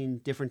 15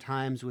 different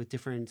times with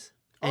different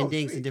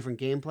endings and different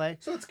gameplay.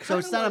 So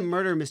it's not a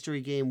murder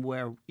mystery game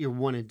where you're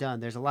one and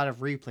done. There's a lot of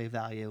replay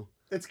value.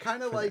 It's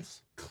kind of like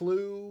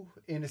Clue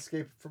in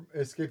Escape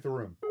the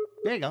Room.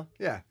 There you go.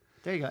 Yeah.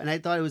 There you go. And I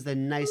thought it was the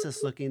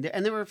nicest looking.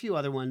 And there were a few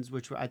other ones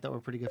which I thought were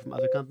pretty good from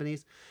other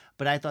companies.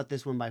 But I thought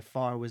this one by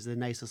far was the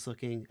nicest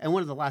looking. And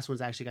one of the last ones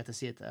I actually got to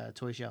see at the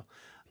toy show.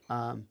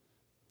 That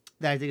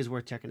I think is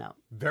worth checking out.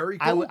 Very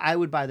cool. I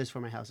would buy this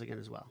for my house again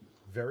as well.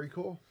 Very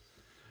cool.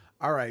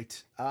 All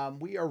right.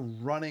 We are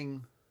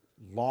running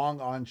long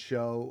on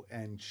show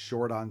and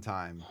short on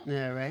time.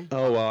 Yeah, right?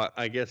 Oh, well,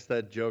 I guess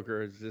that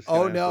Joker is just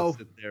going to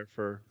sit there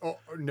for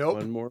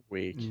one more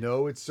week.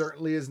 No, it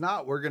certainly is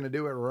not. We're going to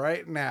do it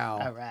right now.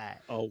 All right.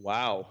 Oh,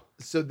 wow.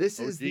 So this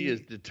OG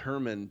is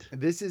determined.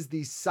 This is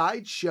the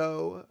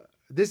Sideshow.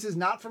 This is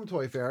not from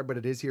Toy Fair, but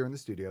it is here in the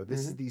studio.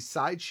 This is the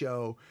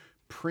Sideshow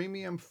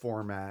premium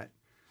format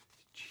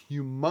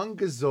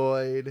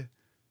humongozoid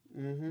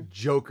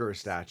Joker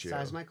statue.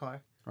 Size of my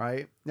car.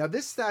 Right? Now,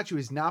 this statue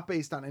is not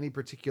based on any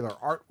particular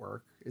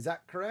artwork. Is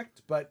that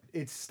correct? But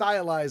it's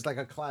stylized like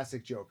a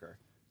classic Joker.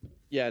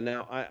 Yeah,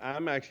 now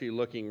I'm actually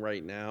looking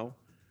right now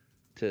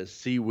to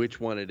see which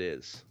one it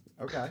is.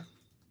 Okay.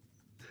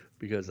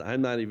 Because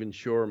I'm not even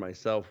sure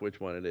myself which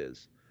one it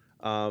is.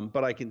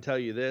 But I can tell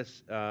you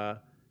this.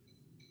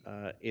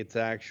 It's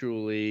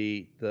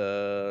actually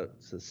the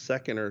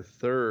second or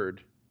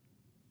third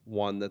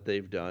one that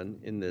they've done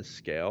in this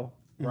scale.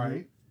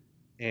 Right.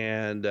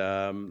 And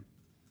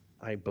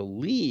I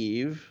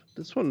believe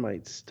this one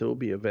might still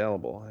be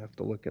available. I have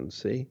to look and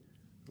see.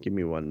 Give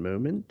me one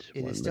moment.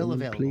 It is still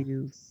available.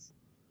 Please.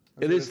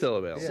 It is still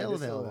available. Still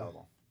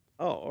available.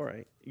 Oh, all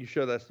right. You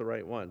sure that's the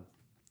right one?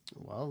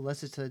 Well,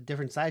 unless it's a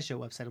different Sideshow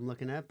website I'm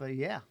looking at, but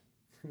yeah.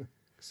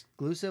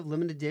 Exclusive,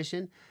 limited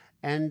edition,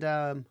 and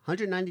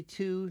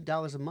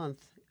 $192 a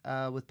month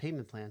with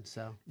payment plan.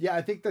 So yeah,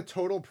 I think the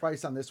total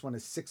price on this one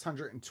is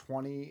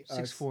 $620.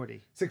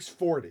 $640.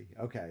 $640.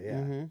 Okay, yeah.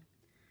 Mm-hmm.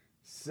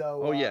 So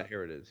oh yeah,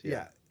 here it is.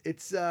 Yeah,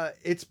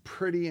 it's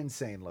pretty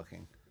insane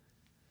looking.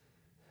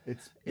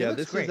 This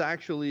is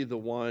actually the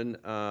one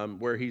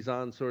where he's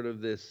on sort of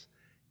this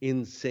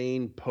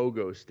insane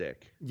pogo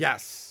stick.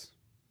 Yes.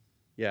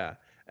 Yeah,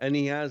 and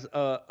he has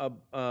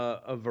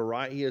a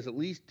variety. He has at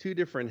least two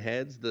different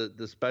heads.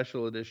 The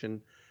special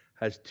edition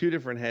has two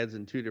different heads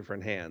and two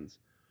different hands.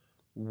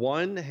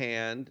 One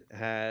hand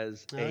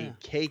has a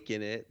cake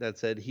in it that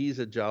said "He's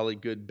a jolly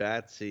good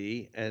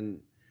Batsy,"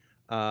 and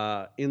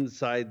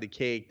inside the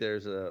cake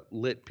there's a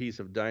lit piece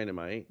of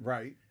dynamite.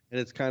 Right. And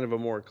it's kind of a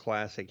more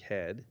classic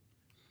head.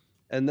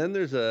 And then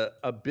there's a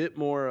bit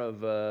more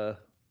of a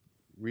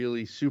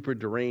really super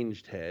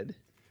deranged head.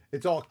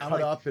 It's all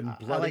cut up and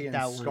bloody and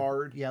that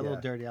scarred. One. Yeah, a little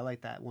dirty. I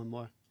like that one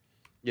more.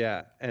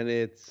 Yeah, and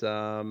it's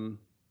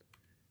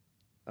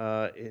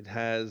it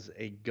has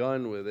a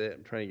gun with it.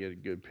 I'm trying to get a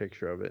good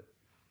picture of it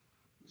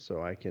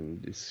so I can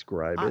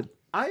describe it.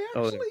 I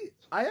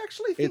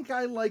actually think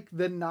I like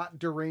the not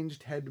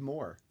deranged head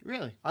more.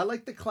 Really? I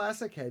like the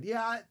classic head.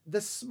 Yeah,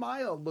 the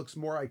smile looks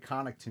more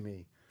iconic to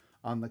me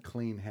on the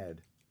clean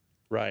head.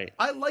 Right.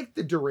 I like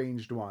the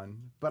deranged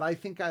one, but I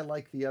think I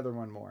like the other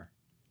one more.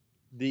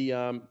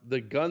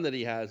 The gun that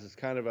he has is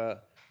kind of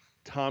a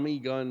Tommy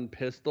gun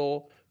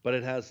pistol, but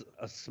it has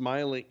a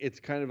smiling. It's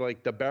kind of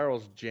like the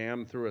barrel's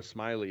jammed through a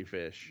smiley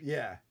fish.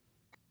 Yeah.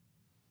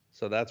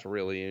 So that's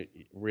really,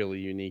 really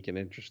unique and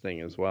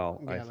interesting as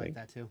well. Yeah, I I think like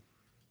that too.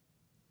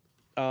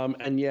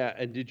 And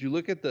did you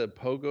look at the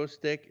pogo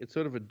stick? It's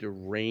sort of a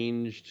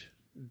deranged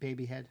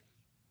baby head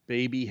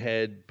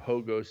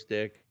pogo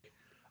stick.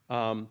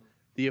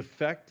 The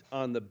effect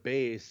on the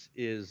base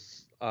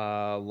is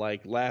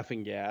like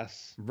laughing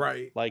gas,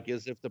 right? Like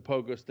as if the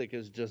pogo stick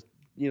is just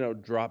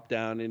dropped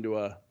down into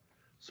a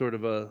sort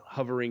of a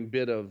hovering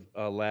bit of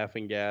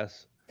laughing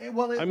gas.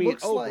 Well, I mean,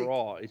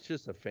 overall, it's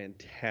just a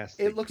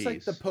fantastic. It looks piece.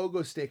 like the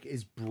pogo stick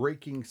is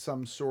breaking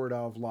some sort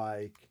of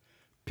like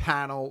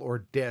panel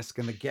or disc,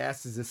 and the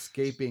gas is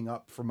escaping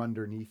up from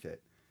underneath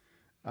it.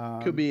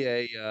 Could be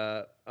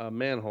a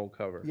manhole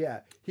cover.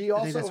 Yeah, he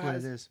also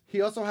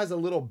has a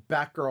little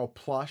Batgirl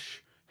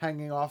plush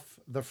hanging off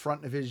the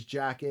front of his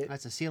jacket.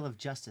 That's a seal of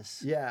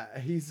justice. Yeah,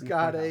 he's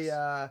got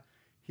a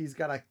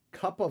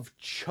cup of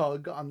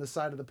chug on the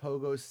side of the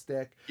pogo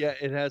stick. Yeah,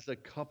 it has a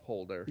cup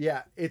holder.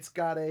 Yeah, it's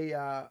got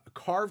a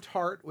carved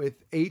heart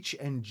with H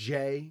and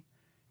J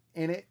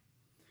in it.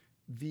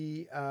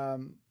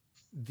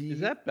 Is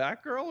that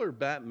Batgirl or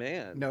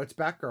Batman? No, it's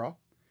Batgirl.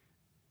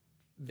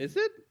 Is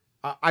it?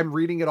 I'm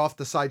reading it off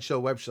the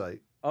Sideshow website.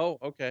 Oh,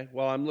 okay.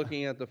 Well, I'm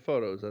looking at the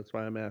photos. That's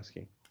why I'm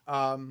asking.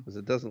 Because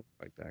it doesn't look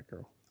like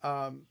Batgirl.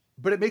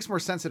 But it makes more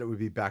sense that it would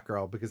be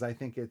Batgirl because I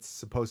think it's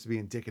supposed to be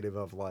indicative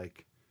of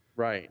like.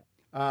 Right.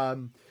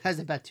 Has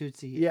a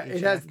Batutsi. Yeah,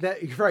 it has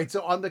that. Right.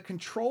 So on the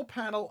control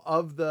panel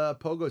of the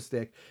pogo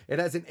stick, it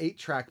has an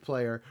 8-track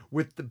player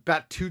with the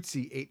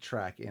Batutsi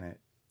 8-track in it.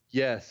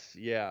 Yes.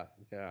 Yeah.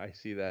 Yeah. I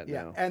see that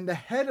now. And the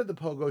head of the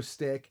pogo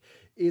stick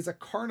is a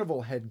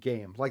carnival head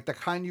game, like the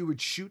kind you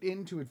would shoot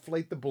in to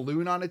inflate the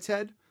balloon on its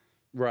head.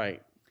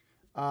 Right.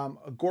 A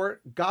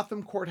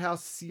Gotham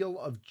Courthouse Seal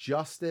of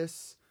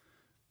Justice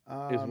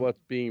is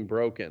what's being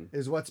broken.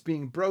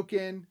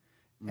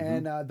 Mm-hmm.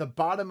 And the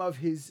bottom of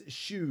his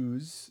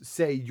shoes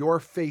say "Your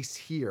face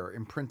here"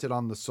 imprinted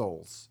on the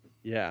soles.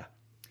 Yeah.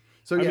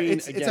 So yeah,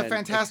 it's a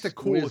fantastic,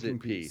 cool looking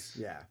piece.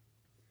 Yeah.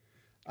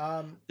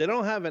 They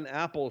don't have an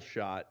Apple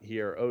shot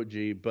here,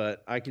 OG,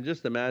 but I can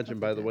just imagine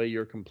by the way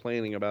you're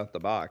complaining about the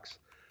box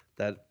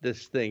that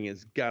this thing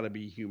has got to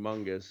be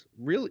humongous.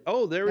 Really?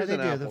 Oh, there is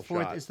an Apple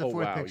shot. It's the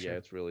fourth picture. Yeah,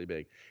 it's really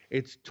big.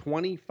 It's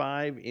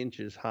 25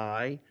 inches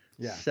high,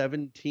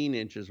 17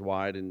 inches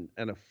wide, and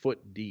a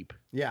foot deep.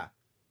 Yeah.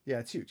 Yeah,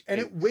 it's huge. And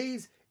it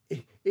weighs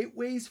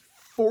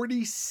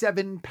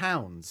 47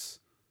 pounds.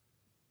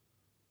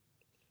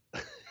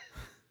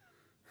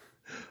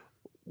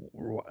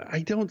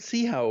 I don't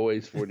see how it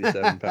weighs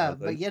 47 pounds.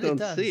 But yet don't it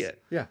does. see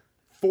it. Yeah.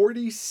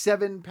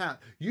 47 pounds.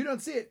 You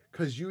don't see it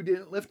because you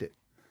didn't lift it.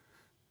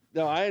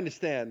 No, I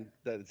understand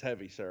that it's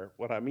heavy, sir.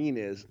 What I mean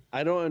is,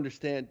 I don't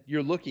understand.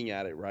 You're looking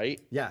at it, right?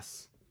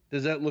 Yes.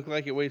 Does that look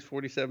like it weighs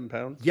 47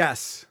 pounds?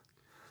 Yes.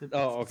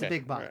 Oh, okay. It's a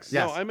big box. Right.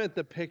 Yes. No, I meant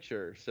the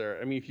picture, sir.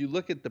 I mean, if you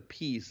look at the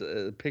piece,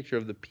 the picture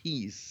of the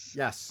piece.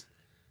 Yes.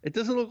 It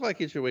doesn't look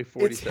like it should weigh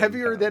 47 It's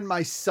heavier pounds. than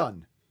my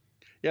son.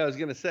 Yeah, I was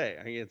going to say.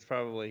 I mean, it's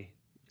probably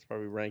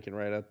ranking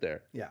right up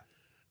there. Yeah.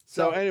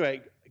 So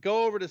anyway,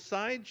 go over to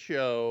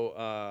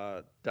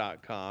sideshow.com,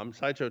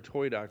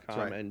 sideshowtoy.com,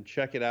 right. and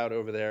check it out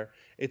over there.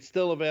 It's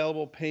still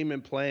available.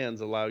 Payment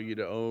plans allow you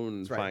to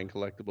own fine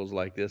collectibles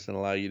like this and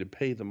allow you to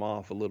pay them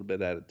off a little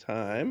bit at a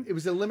time. It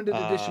was a limited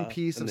edition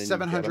piece of and then you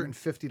get 'em.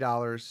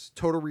 $750.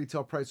 Total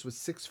retail price was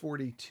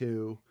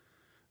 $642.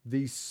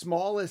 The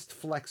smallest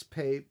flex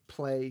play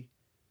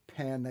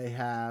pan they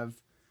have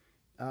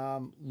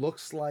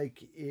looks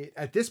like it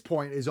at this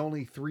point is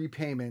only 3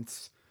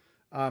 payments.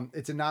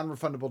 It's a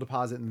non-refundable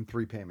deposit and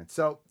 3 payments.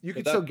 So you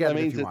can still get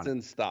it if you want. That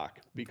means it's in stock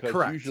because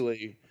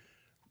usually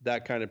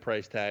that kind of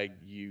price tag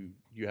you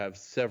have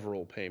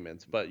several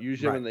payments, but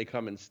usually when they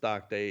come in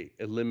stock they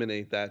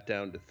eliminate that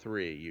down to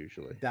 3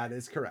 usually. That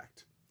is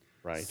correct.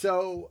 Right.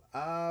 So,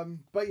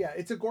 but yeah,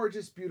 it's a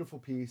gorgeous, beautiful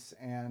piece,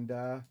 and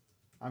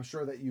I'm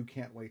sure that you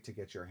can't wait to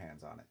get your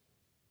hands on it.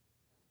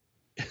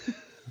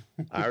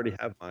 I already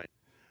have mine.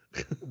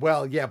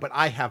 Well, yeah, but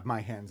I have my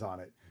hands on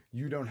it.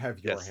 You don't have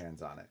your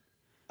hands on it.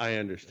 I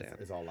understand.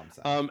 Is all I'm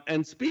saying.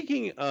 And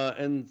speaking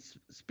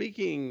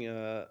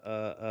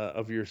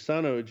of your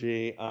son, OG,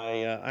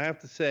 I have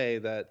to say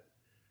that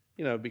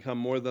I've become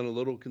more than a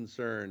little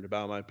concerned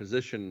about my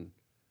position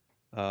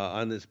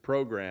on this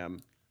program.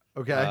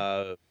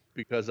 Okay.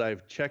 because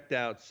I've checked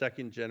out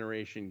Second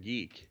Generation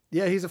Geek.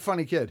 Yeah, he's a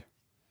funny kid.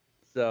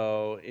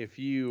 So if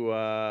you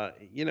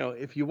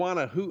if you want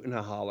to hoot and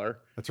a holler,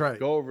 that's right.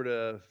 Go over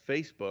to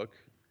Facebook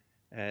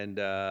and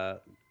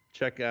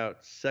check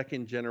out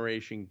Second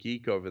Generation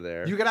Geek over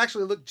there. You can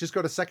actually just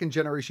go to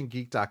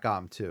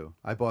secondgenerationgeek.com too.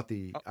 I bought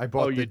the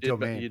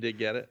domain. You did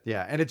get it?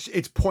 Yeah, and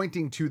it's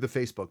pointing to the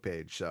Facebook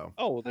page. So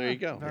well, there you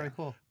go. Very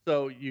cool.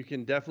 So you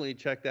can definitely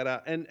check that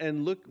out.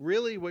 And look,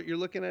 really what you're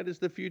looking at is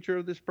the future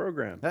of this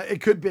program.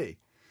 It could be.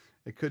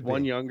 It could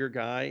one be. younger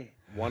guy,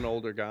 one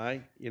older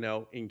guy,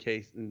 in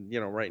case,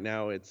 right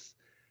now it's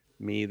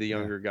me, the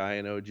younger guy,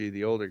 and OG,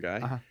 the older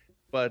guy.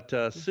 But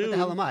soon, what the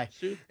hell am I?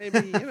 Soon,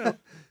 maybe,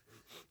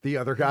 the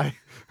other guy.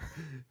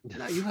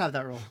 No, you have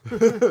that role.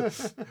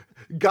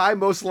 Guy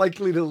most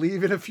likely to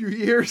leave in a few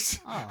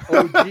years.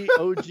 Oh.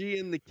 OG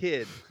and the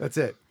kid. That's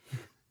it.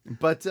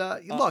 But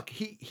look,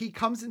 he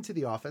comes into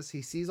the office.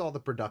 He sees all the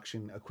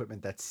production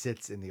equipment that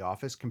sits in the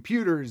office,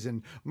 computers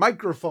and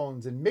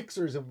microphones and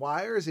mixers and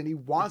wires, and he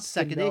wants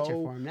to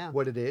know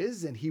what it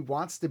is, and he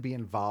wants to be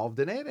involved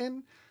in it.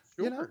 And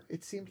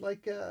it seemed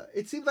like a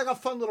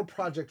fun little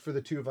project for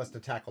the two of us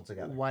to tackle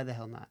together. Why the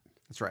hell not?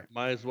 That's right.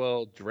 Might as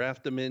well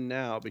draft him in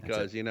now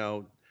because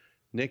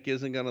Nick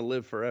isn't going to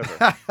live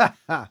forever.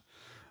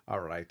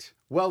 All right.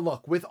 Well,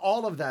 look. With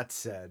all of that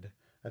said,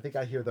 I think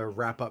I hear the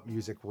wrap-up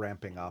music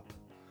ramping up.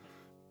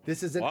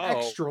 This is an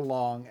extra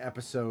long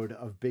episode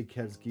of Big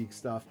Kev's Geek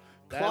Stuff.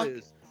 That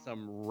is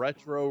some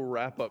retro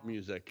wrap-up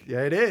music.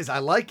 Yeah, it is. I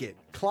like it.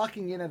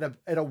 Clocking in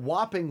at a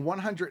whopping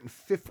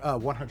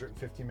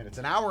 150 minutes,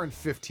 an hour and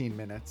 15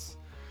 minutes.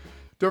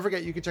 Don't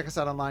forget, you can check us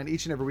out online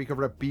each and every week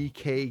over at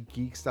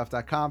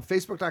bkgeekstuff.com,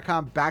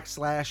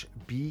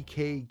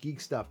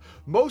 facebook.com/bkgeekstuff.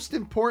 Most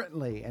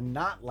importantly, and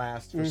not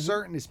last for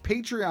certain, is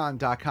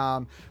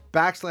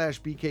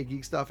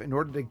patreon.com/bkgeekstuff in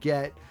order to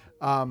get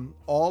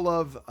all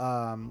of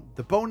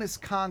the bonus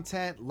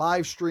content,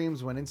 live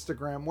streams when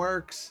Instagram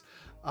works.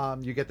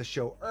 You get the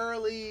show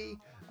early,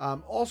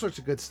 all sorts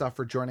of good stuff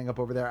for joining up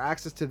over there.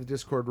 Access to the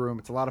Discord room.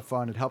 It's a lot of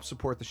fun. It helps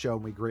support the show,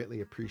 and we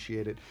greatly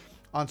appreciate it.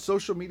 On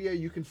social media,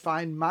 you can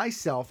find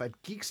myself at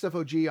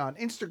GeekStuffOG on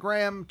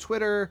Instagram,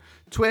 Twitter,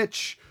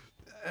 Twitch,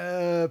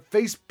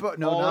 Facebook.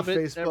 No, not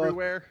Facebook.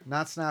 Everywhere.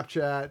 Not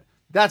Snapchat.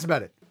 That's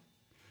about it.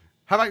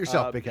 How about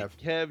yourself, Big Kev?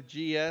 Kev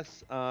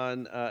GS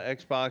on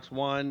Xbox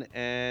One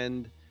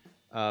and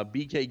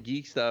BK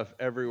Geek Stuff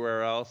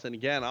everywhere else. And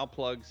again, I'll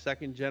plug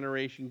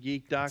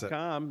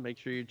secondgenerationgeek.com. Make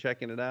sure you're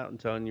checking it out and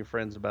telling your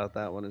friends about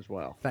that one as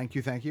well. Thank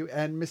you.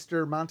 And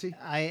Mr. Monty?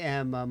 I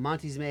am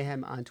Monty's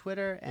Mayhem on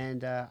Twitter,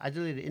 and I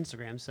deleted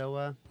Instagram,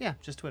 so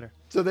just Twitter.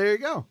 So there you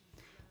go.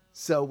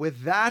 So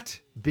with that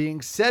being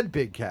said,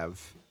 Big Kev.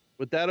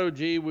 With that, OG,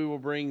 we will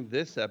bring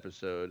this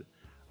episode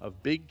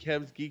of Big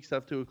Kev's Geek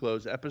Stuff to a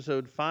close.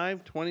 Episode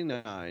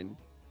 529,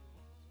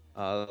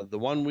 the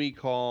one we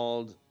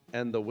called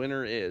 "And the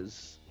Winner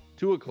Is,"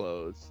 to a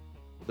close,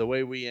 the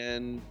way we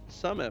end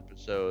some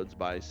episodes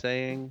by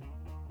saying,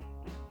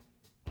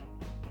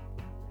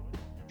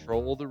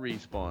 "Troll the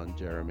respawn,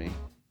 Jeremy."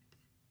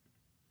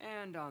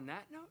 And on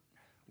that note,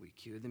 we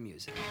cue the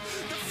music. The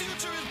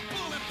future is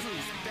bulletproof.